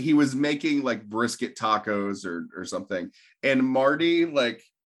 But he was making like brisket tacos or something. And Marty like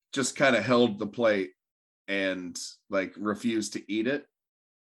just kind of held the plate and like refused to eat it.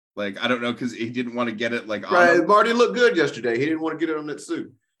 Like, I don't know, because he didn't want to get it like on right. him. Marty looked good yesterday. He didn't want to get it on that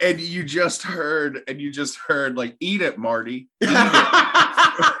suit. and you just heard like, eat it, Marty. Eat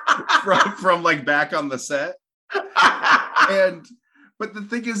it. from like back on the set. But the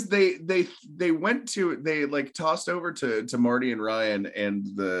thing is, they like tossed over to Marty and Ryan and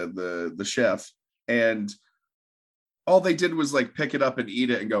the chef, and all they did was like pick it up and eat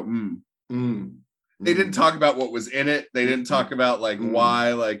it and go, They didn't talk about what was in it. They didn't talk about like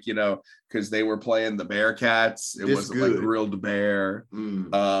why, like, you know, because they were playing the Bearcats. It wasn't like grilled bear, you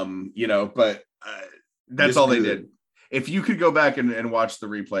know, but that's all they did. If you could go back and watch the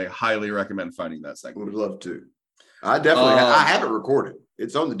replay, highly recommend finding that segment. Would love to. I definitely I have it recorded.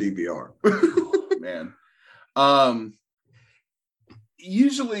 It's on the DVR. Man.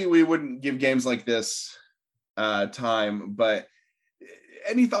 Usually we wouldn't give games like this time, but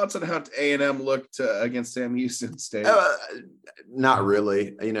any thoughts on how A&M looked against Sam Houston State? Not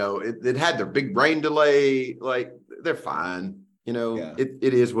really. You know, it had their big brain delay. Like, they're fine. You know,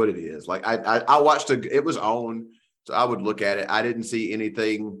 it is what it is. Like, I watched it was on, so I would look at it. I didn't see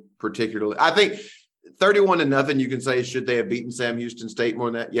anything particularly. I think 31-0, you can say, should they have beaten Sam Houston State more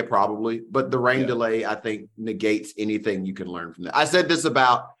than that? Yeah, probably. But the rain delay, I think, negates anything you can learn from that. I said this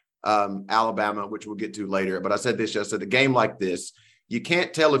about Alabama, which we'll get to later, but I said this yesterday. A game like this, you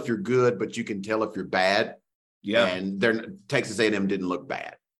can't tell if you're good, but you can tell if you're bad. Yeah. And Texas A&M didn't look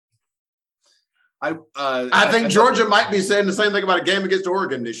bad. I think Georgia might be saying the same thing about a game against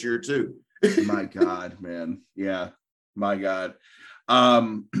Oregon this year too. My God, man. Yeah. My God.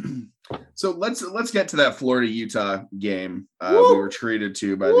 So let's get to that Florida-Utah game we were treated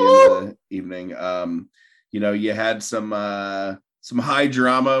to by the end of the evening. You know, you had some high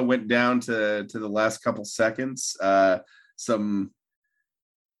drama went down to the last couple seconds.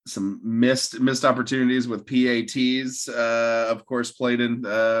 Some missed opportunities with PATs, of course, played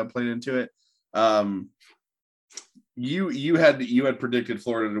into it. You had predicted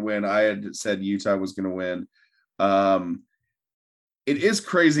Florida to win. I had said Utah was going to win. It is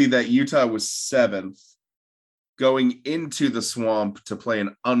crazy that Utah was 7th going into the Swamp to play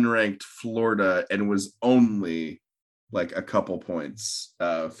an unranked Florida and was only like a couple points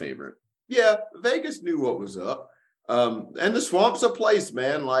favorite. Yeah, Vegas knew what was up. And the Swamp's a place,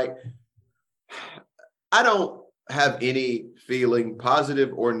 man. Like, I don't have any feeling,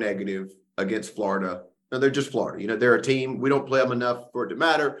 positive or negative, against Florida. No, they're just Florida. You know, they're a team. We don't play them enough for it to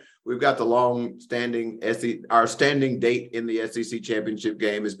matter. We've got the long-standing our standing date in the SEC championship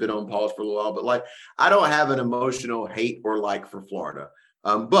game has been on pause for a little while. But, like, I don't have an emotional hate or like for Florida.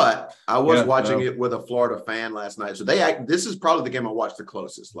 But I was watching it with a Florida fan last night. So this is probably the game I watched the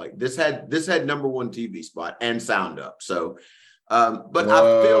closest. Like, this had number one TV spot and sound up. So, but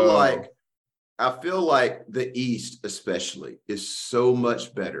I feel like the East especially is so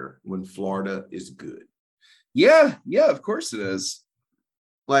much better when Florida is good. Yeah, of course it is.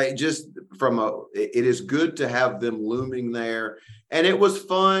 Like, just it is good to have them looming there. And it was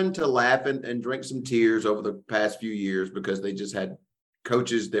fun to laugh and drink some tears over the past few years because they just had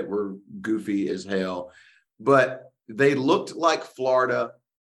coaches that were goofy as hell, but they looked like Florida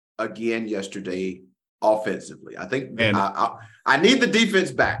again yesterday offensively. I think I need the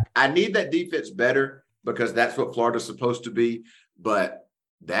defense back. I need that defense better because that's what Florida's supposed to be. But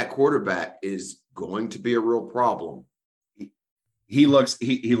that quarterback is going to be a real problem. He looks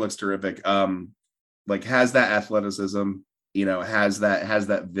terrific. Like, has that athleticism, you know, has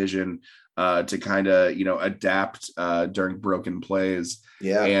that vision to kind of, you know, adapt during broken plays.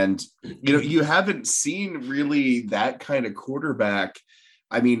 Yeah. And, you know, you haven't seen really that kind of quarterback.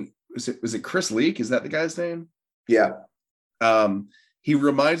 I mean, was it Chris Leak? Is that the guy's name? Yeah. He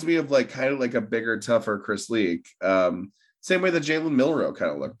reminds me of kind of a bigger, tougher Chris Leak. Same way that Jalen Milroe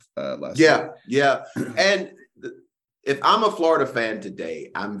kind of looked last year. Yeah. And if I'm a Florida fan today,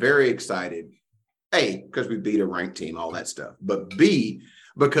 I'm very excited. A, because we beat a ranked team, all that stuff. But B,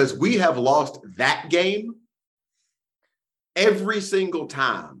 because we have lost that game every single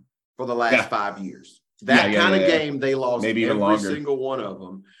time for the last 5 years. That kind of game, they lost maybe every single one of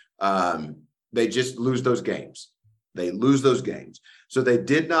them. They just lose those games. They lose those games. So they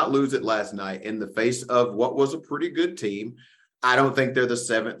did not lose it last night in the face of what was a pretty good team. I don't think they're the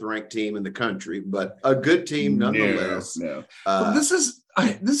 7th ranked team in the country, but a good team nonetheless. No. Well, this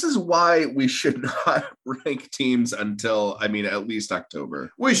is why we should not rank teams until, at least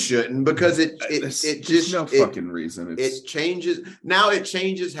October. We shouldn't, because it just no fucking reason. It changes. Now it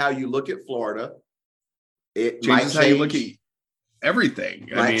changes how you look at Florida. It changes how you look at everything.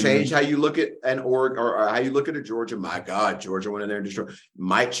 Might change how you look at an Oregon or how you look at a Georgia. My God, Georgia went in there and destroyed.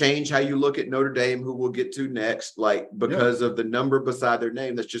 Might change how you look at Notre Dame, who we'll get to next, because of the number beside their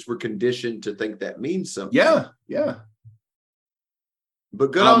name. That's just, we're conditioned to think that means something. Yeah.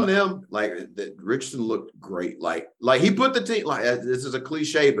 But good on them. Like that, Richardson looked great. Like he put the team. Like this is a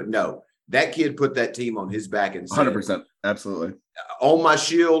cliche, but no, that kid put that team on his back and said, 100%, absolutely, on my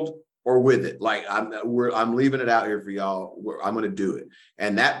shield or with it. Like I'm leaving it out here for y'all. I'm going to do it.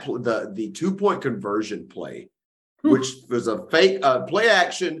 And that the 2-point conversion play, which was a fake play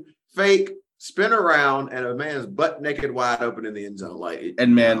action, fake spin around, and a man's butt naked wide open in the end zone. Like,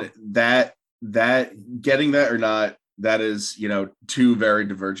 and man, that getting that or not. That is, two very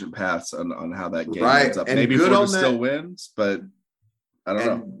divergent paths on how that game ends up. And maybe Florida still wins, but I don't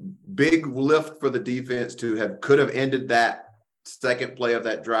know. Big lift for the defense could have ended that second play of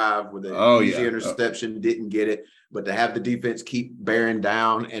that drive with an easy interception, didn't get it. But to have the defense keep bearing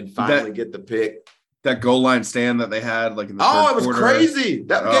down and finally get the pick. That goal line stand that they had, like in the third it was quarter. crazy.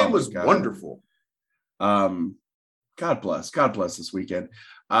 That game was wonderful. God bless this weekend.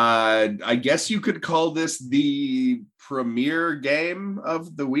 I guess you could call this the premier game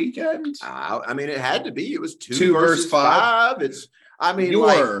of the weekend. I mean, it had to be. It was 2 versus 5.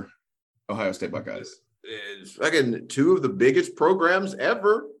 Your Ohio State Buckeyes. It's fucking 2 of the biggest programs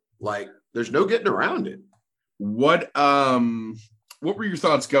ever. Like, there's no getting around it. What were your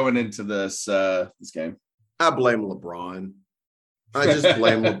thoughts going into this game? I blame LeBron. I just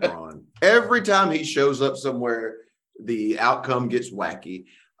blame LeBron. Every time he shows up somewhere, the outcome gets wacky.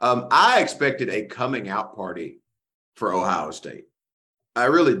 I expected a coming out party for Ohio State. I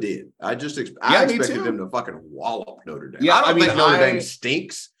really did. I expected them to fucking wallop Notre Dame. Yeah, I don't think Notre Dame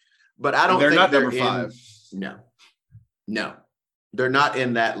stinks, but I don't think not they're number 5. No, they're not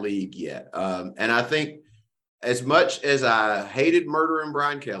in that league yet. And I think as much as I hated murdering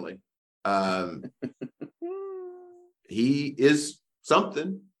Brian Kelly, he is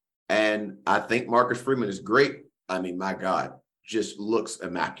something. And I think Marcus Freeman is great. I mean, my God, just looks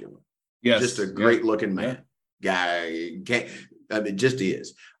immaculate. Yes. Just a great looking man. Guy just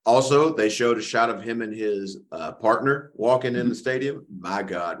is. Also, they showed a shot of him and his partner walking in the stadium. My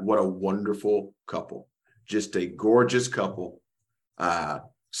God, what a wonderful couple. Just a gorgeous couple.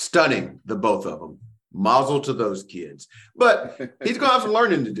 Stunning, the both of them. Mazel to those kids. But he's going to have some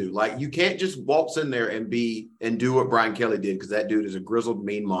learning to do. Like, you can't just waltz in there and do what Brian Kelly did, because that dude is a grizzled,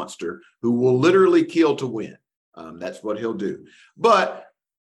 mean monster who will literally kill to win. That's what he'll do. But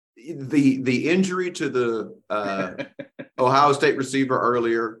the injury to the Ohio State receiver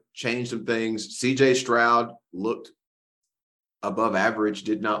earlier changed some things. CJ Stroud looked above average,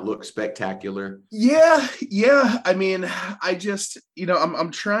 did not look spectacular. Yeah. I mean, I just,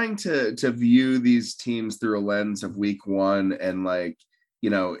 I'm trying to view these teams through a lens of week 1, and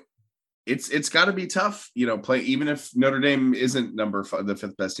it's got to be tough, play, even if Notre Dame isn't the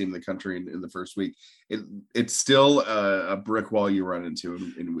 5th best team in the country in the first week, it's still a brick wall you run into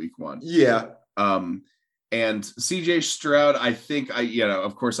in week 1. Yeah. And CJ Stroud, I think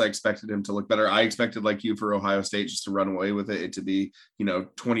of course I expected him to look better. I expected, like you, for Ohio State just to run away with it to be,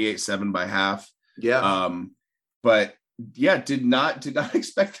 28-7 by half. Yeah. But yeah, did not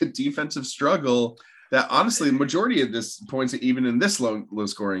expect the defensive struggle that, honestly, the majority of this points, even in this low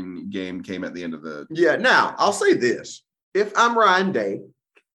scoring game, came at the end of the. Yeah. Now I'll say this: if I'm Ryan Day,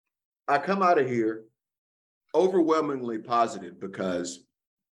 I come out of here overwhelmingly positive, because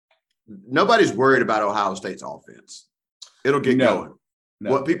nobody's worried about Ohio State's offense. It'll get going.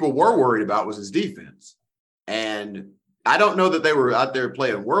 No. What people were worried about was his defense. And I don't know that they were out there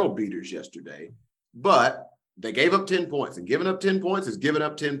playing world beaters yesterday, but they gave up 10 points, and giving up 10 points is giving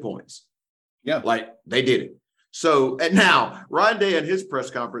up 10 points. Yeah. Like, they did it. So, and now Ryan Day in his press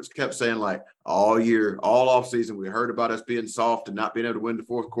conference kept saying, like, all year, all offseason, we heard about us being soft and not being able to win the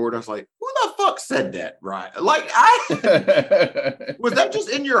fourth quarter. I was like, who the fuck said that, right? Like, was that just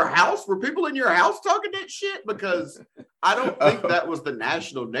in your house? Were people in your house talking that shit? Because I don't think that was the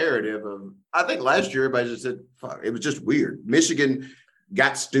national narrative of, I think last year everybody just said, fuck, it was just weird. Michigan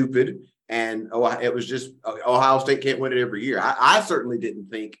got stupid. And it was just Ohio State can't win it every year. I certainly didn't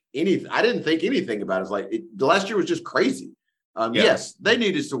think anything. I didn't think anything about it. It's like the last year was just crazy. Yes, they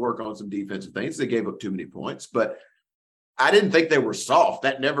needed to work on some defensive things. They gave up too many points, but I didn't think they were soft.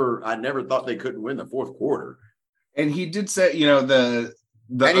 I never thought they couldn't win the fourth quarter. And he did say, the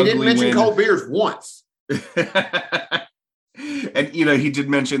and he didn't mention cold beers once. And he did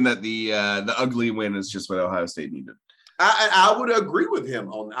mention that the ugly win is just what Ohio State needed. I would agree with him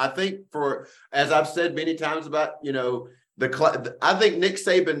on. I think as I've said many times about, I think Nick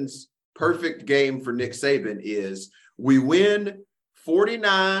Saban's perfect game for Nick Saban is we win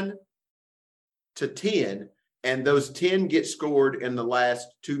 49-10, and those 10 get scored in the last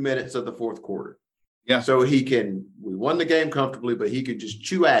 2 minutes of the fourth quarter. Yeah. So we won the game comfortably, but he could just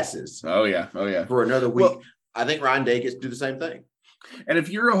chew asses. Oh yeah. For another week. Well, I think Ryan Day gets to do the same thing. And if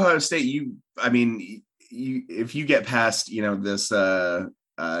you're Ohio State, if you get past, this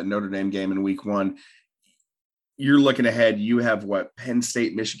Notre Dame game in week 1, you're looking ahead. You have Penn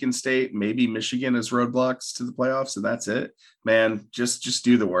State, Michigan State, maybe Michigan as roadblocks to the playoffs, and that's it, man. Just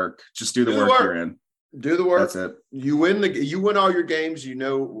do the work. Just do the work you're in. Do the work. That's it. You win all your games. You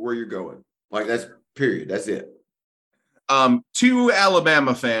know where you're going. Like that's period. That's it. 2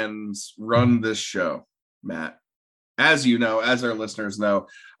 Alabama fans run this show, Matt, as you know, as our listeners know.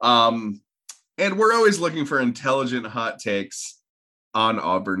 And we're always looking for intelligent hot takes on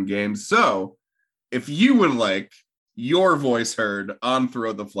Auburn games. So if you would like your voice heard on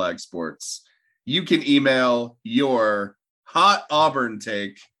Throw the Flag Sports, you can email your hot Auburn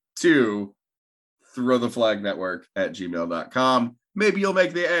take to throwtheflagnetwork@gmail.com. Maybe you'll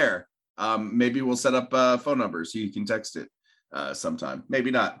make the air. Maybe we'll set up a phone number so you can text it sometime.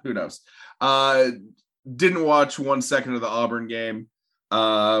 Maybe not. Who knows? Didn't watch 1 second of the Auburn game.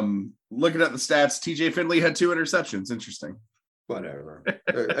 Looking at the stats, TJ Finley had 2 interceptions. Interesting. Whatever.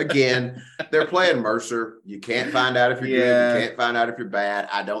 Again, they're playing Mercer. You can't find out if you're good. You can't find out if you're bad.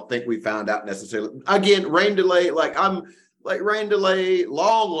 I don't think we found out necessarily. Again, rain delay. Rain delay.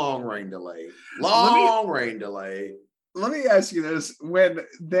 Long rain delay. Rain delay. Let me ask you this: when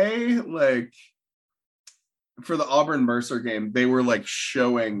they for the Auburn Mercer game, they were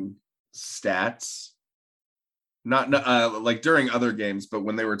showing stats. Not during other games, but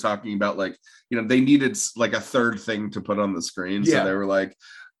when they were talking about they needed a third thing to put on the screen, so they were like,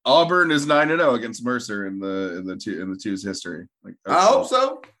 Auburn is 9-0 against Mercer in the two's history. I hope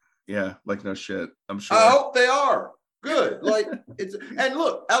so. Yeah, no shit. I'm sure. I hope they are good. And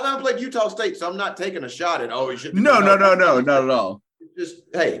look, Alabama played Utah State, so I'm not taking a shot at you should. No, not at all. Just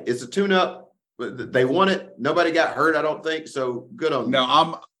hey, it's a tune-up. They won it. Nobody got hurt, I don't think. So good on.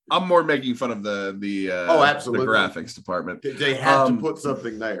 No, I'm more making fun of the absolutely the graphics department. They had to put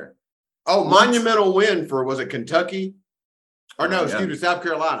something there. Monumental win for, was it Kentucky? Or no, excuse me, South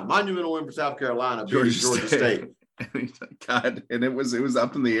Carolina. Monumental win for South Carolina, Georgia State. God, and it was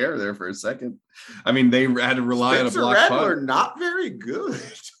up in the air there for a second. I mean, they had to rely on a block Rattler, punt. not very good.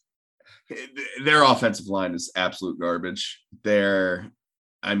 Their offensive line is absolute garbage. You're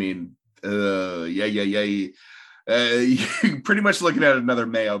pretty much looking at another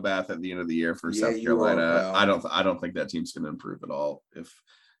Mayo bath at the end of the year for South Carolina. I don't think that team's going to improve at all, if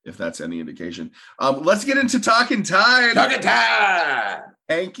that's any indication. Let's get into Talking Tide. Talking Tide,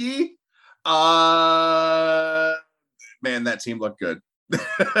 Hanky. Man, that team looked good.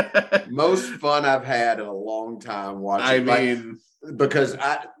 Most fun I've had in a long time watching. Because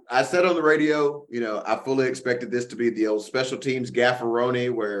I said on the radio, I fully expected this to be the old special teams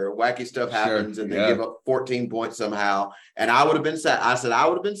gafferoni where wacky stuff happens and they give up 14 points somehow. And I would have been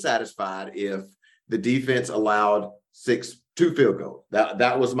satisfied if the defense allowed 2 field goals.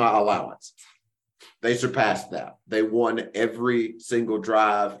 That was my allowance. They surpassed that. They won every single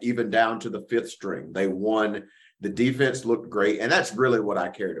drive, even down to the 5th string. They won. The defense looked great. And that's really what I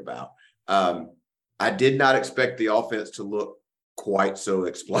cared about. I did not expect the offense to look quite so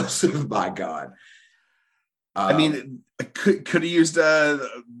explosive. My God. Could have used the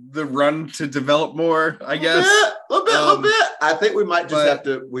run to develop more, I guess. A little bit. I think we might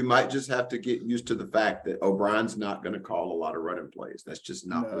just have to get used to the fact that O'Brien's not going to call a lot of running plays. That's just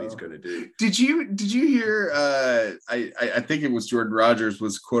not what he's going to do. Did you hear? I think it was Jordan Rogers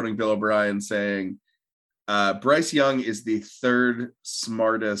was quoting Bill O'Brien saying, Bryce Young is the 3rd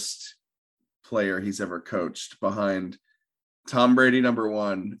smartest player he's ever coached, behind Tom Brady number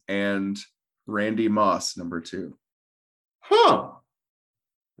 1 and Randy Moss number 2. Huh.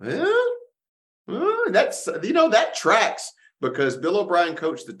 Well, that tracks, because Bill O'Brien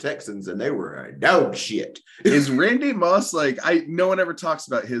coached the Texans and they were dog shit. Is Randy Moss no one ever talks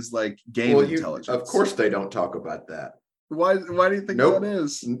about his game intelligence? Of course they don't talk about that. Why do you think that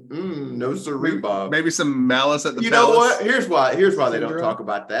is? No sirree, Bob. Maybe some malice at the palace. Know what? Here's why they don't talk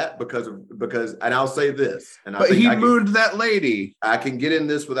about that, because and I'll say this. But he mooned that lady. I can get in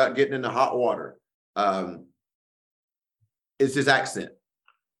this without getting into hot water. It's his accent.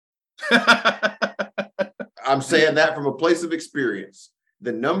 I'm saying that from a place of experience.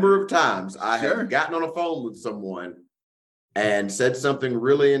 The number of times I have gotten on a phone with someone and said something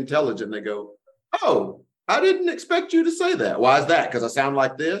really intelligent, and they go, "Oh, I didn't expect you to say that. Why is that? Because I sound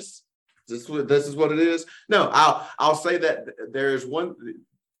like this? This is what it is?" No, I'll say that there's one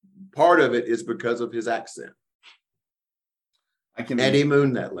part of it is because of his accent. And he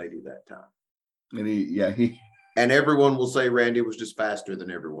mooned that lady that time. And and everyone will say Randy was just faster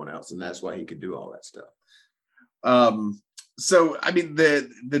than everyone else, and that's why he could do all that stuff. So I mean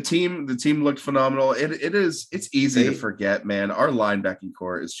the team looked phenomenal. It's easy to forget, man. Our linebacking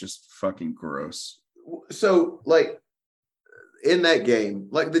core is just fucking gross. So like in that game,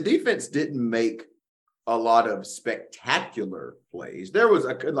 like the defense didn't make a lot of spectacular plays. There was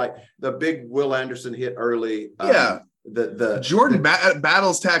like the big Will Anderson hit early. The Jordan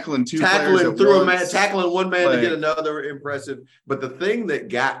Battles tackling tackling one man to get another impressive. But the thing that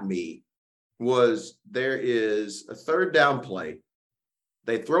got me was there is a third down play.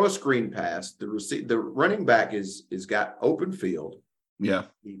 They throw a screen pass. The running back is got open field. Yeah.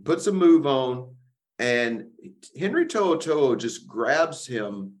 He puts a move on, and Henry To'oTo'o just grabs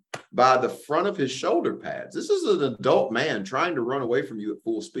him by the front of his shoulder pads. This is an adult man trying to run away from you at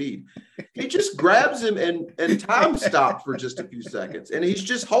full speed. He just grabs him and time stopped for just a few seconds. And he's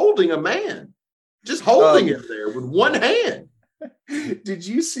just holding a man, just holding him there with one hand. Did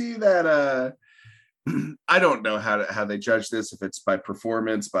you see that? I don't know how they judge this, if it's by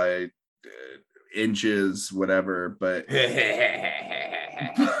performance, by inches, whatever, but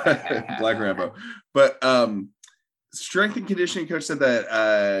Black Rambo. But strength and conditioning coach said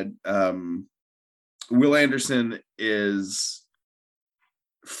that Will Anderson has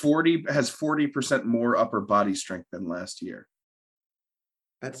 40% more upper body strength than last year.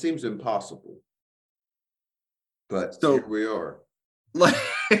 That seems impossible. But so here we are.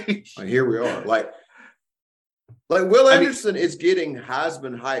 Here we are. Like Will Anderson is getting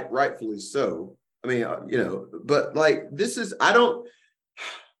Heisman hype, rightfully so. I mean, but like this is, as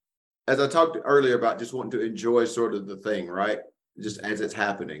I talked earlier about just wanting to enjoy sort of the thing, right? Just as it's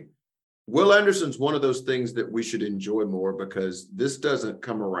happening. Will Anderson's one of those things that we should enjoy more, because this doesn't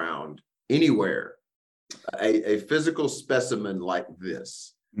come around anywhere. A physical specimen like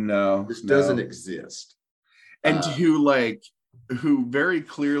this. No. This doesn't exist. And who very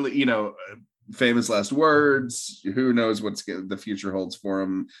clearly, famous last words, who knows what the future holds for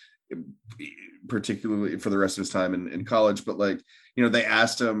him, particularly for the rest of his time in college. But they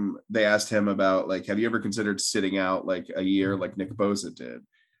asked him about, like, have you ever considered sitting out like a year like Nick Bosa did?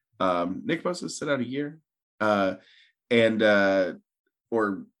 Nick Bosa sit out a year, or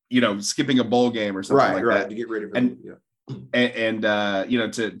skipping a bowl game or something that to get ready for and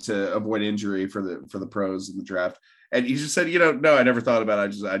to avoid injury for the pros in the draft. And he just said, no, I never thought about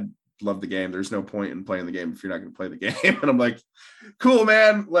it. I love the game. There's no point in playing the game if you're not going to play the game. And I'm like, cool,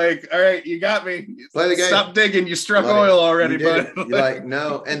 man. Like, all right, you got me. Play the game. Stop digging. You struck oil already, bud. You're like,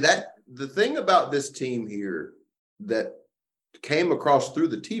 no. And the thing about this team here that came across through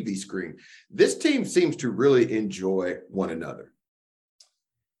the TV screen, this team seems to really enjoy one another.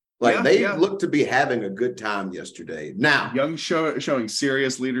 Like they look to be having a good time yesterday. Now, Young showing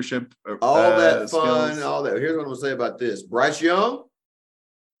serious leadership. All that fun, skills. All that. Here's what I'm going to say about this. Bryce Young,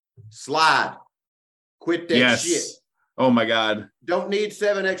 slide. Quit that shit. Oh, my God. Don't need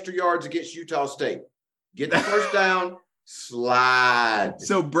 7 extra yards against Utah State. Get the first down, slide.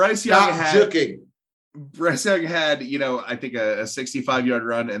 So Bryce Young juking. Bryce Young had, I think a 65-yard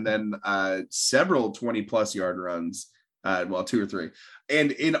run, and then several 20-plus yard runs. 2 or 3.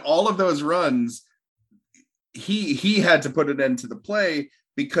 And in all of those runs, he had to put an end to the play,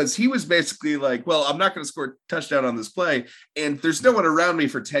 because he was basically like, well, I'm not going to score a touchdown on this play, and there's no one around me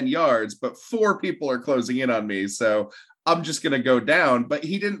for 10 yards, but 4 people are closing in on me, so I'm just going to go down. But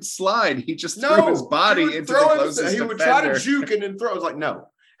he didn't slide. He just threw his body into the closest defender. He would try to juke and then throw. It was like, no.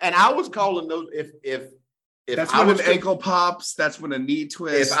 And I was calling those, if that's when an ankle pops, that's when a knee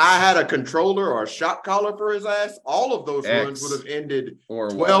twist. If I had a controller or a shot caller for his ass, all of those runs would have ended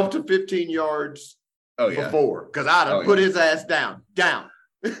 12 to 15 yards before, because I'd have put his ass down.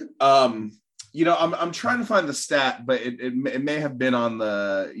 I'm trying to find the stat, but it may have been on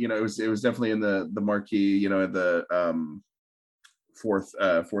the, it was definitely in the marquee, at the fourth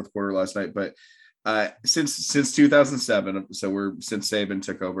quarter last night. But since 2007, so since Saban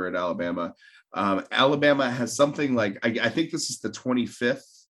took over at Alabama. Alabama has something like, I think this is the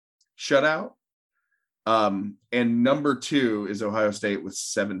 25th shutout. And number 2 is Ohio State with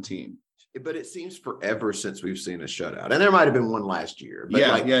 17. But it seems forever since we've seen a shutout. And there might have been one last year.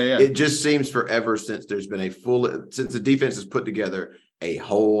 But yeah. It just seems forever since there's been since the defense has put together a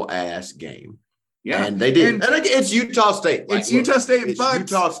whole ass game. Yeah. And they did. And it's Utah State. It's Utah State. But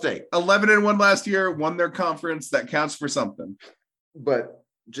Utah State. 11-1 last year, won their conference. That counts for something. But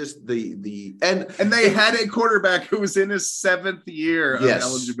just and they had a quarterback who was in his 7th year of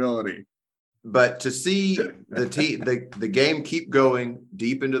eligibility. But to see the game keep going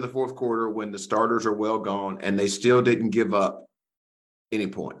deep into the 4th quarter when the starters are well gone and they still didn't give up any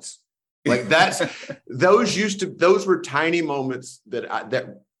points. Like those were tiny moments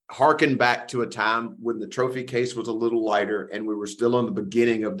that harken back to a time when the trophy case was a little lighter and we were still on the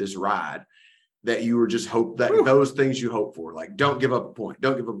beginning of this ride, that you were just those things you hope for, like don't give up a point.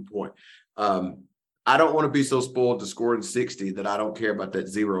 I don't want to be so spoiled to scoring 60 that I don't care about that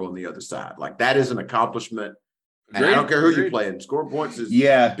 0 on the other side. Like that is an accomplishment. And I don't care who you're playing. Score points is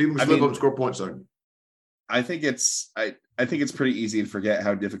people slip up and score points on. I think it's pretty easy to forget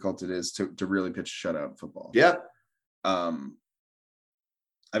how difficult it is to really pitch a shutout in football. Yeah.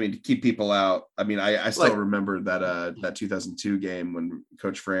 I mean, to keep people out. I mean, I still remember that 2002 game when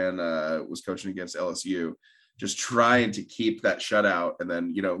Coach Fran was coaching against LSU, just trying to keep that shutout, and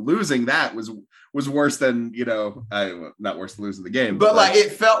then losing that was worse than not worse than losing the game, but like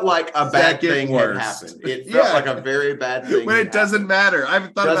it felt like a bad thing had happened. It felt like a very bad thing. But it doesn't matter. I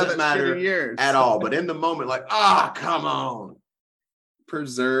haven't thought about that shit in years at all. But in the moment, like, come on,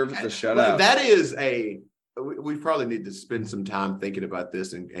 preserve the shutout. That is we probably need to spend some time thinking about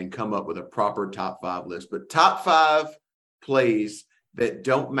this and come up with a proper top 5 list. But top 5 plays that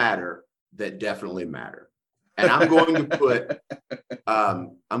don't matter that definitely matter. And I'm going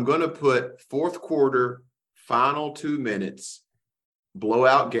to put fourth quarter, final 2 minutes,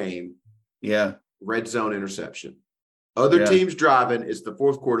 blowout game. Yeah. Red zone interception. Other teams driving. It's the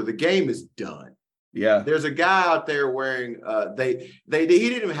fourth quarter. The game is done. Yeah. There's a guy out there wearing he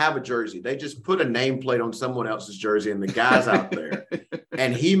didn't even have a jersey. They just put a nameplate on someone else's jersey, and the guy's out there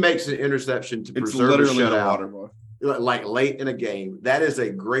and he makes an interception to preserve a shutout. Like late in a game. That is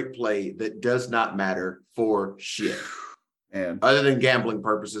a great play that does not matter for shit. And other than gambling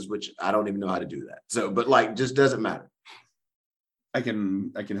purposes, which I don't even know how to do that. So, but like just doesn't matter. I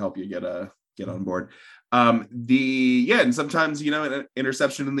can help you get on board. And sometimes an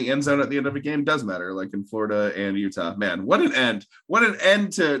interception in the end zone at the end of a game does matter, like in Florida and Utah. Man, what an end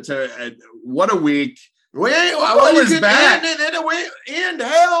to what a week. What is back? End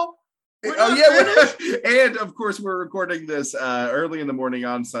hell. And of course we're recording this early in the morning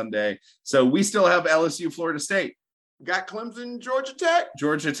on Sunday, so we still have LSU, Florida State, got Clemson, Georgia Tech.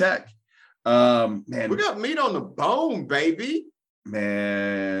 Man, we got meat on the bone, baby.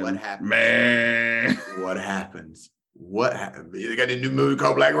 Man, what happens? You got a new movie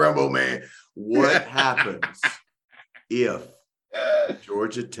called Black Rambo, man. What happens if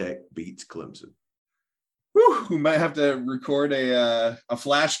Georgia Tech beats Clemson? We might have to record a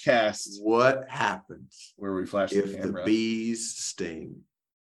flash cast. What happens where we flash if the camera? The bees sting?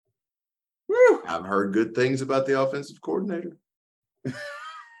 Woo! I've heard good things about the offensive coordinator.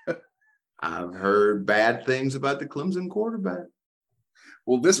 I've heard bad things about the Clemson quarterback.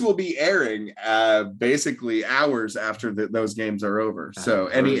 Well, this will be airing basically hours after those games are over. So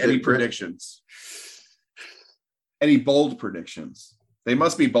any predictions? Any bold predictions? They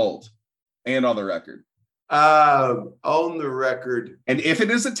must be bold and on the record. On the record. And if it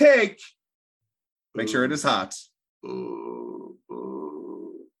is a take, make sure it is hot. I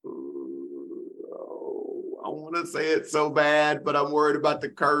want to say it so bad, but I'm worried about the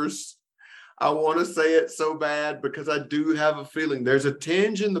curse. I want to say it so bad because I do have a feeling there's a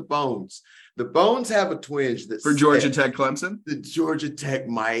tinge in the bones. The bones have a twinge that for Georgia Tech Clemson. The Georgia Tech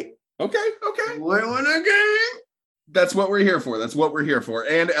might. Okay. Win a game. That's what we're here for.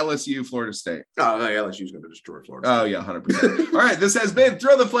 And LSU, Florida State. Oh, LSU is going to destroy Florida State. Oh, yeah, 100%. All right, this has been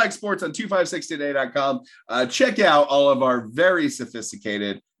Throw the Flag Sports on 256today.com. Check out all of our very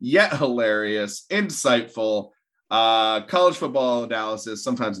sophisticated, yet hilarious, insightful college football analysis.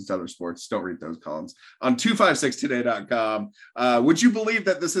 Sometimes it's other sports. Don't read those columns. On 256today.com. Would you believe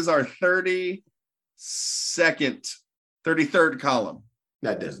that this is our 33rd column?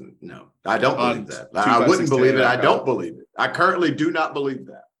 That doesn't, no. I don't believe that. I wouldn't believe it. I don't believe it. I currently do not believe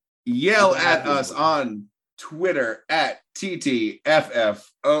that. Yell at us on Twitter at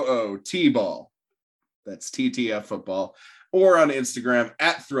TTFFOOTball. That's TTF football. Or on Instagram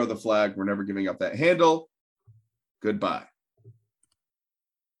at Throw the Flag. We're never giving up that handle. Goodbye.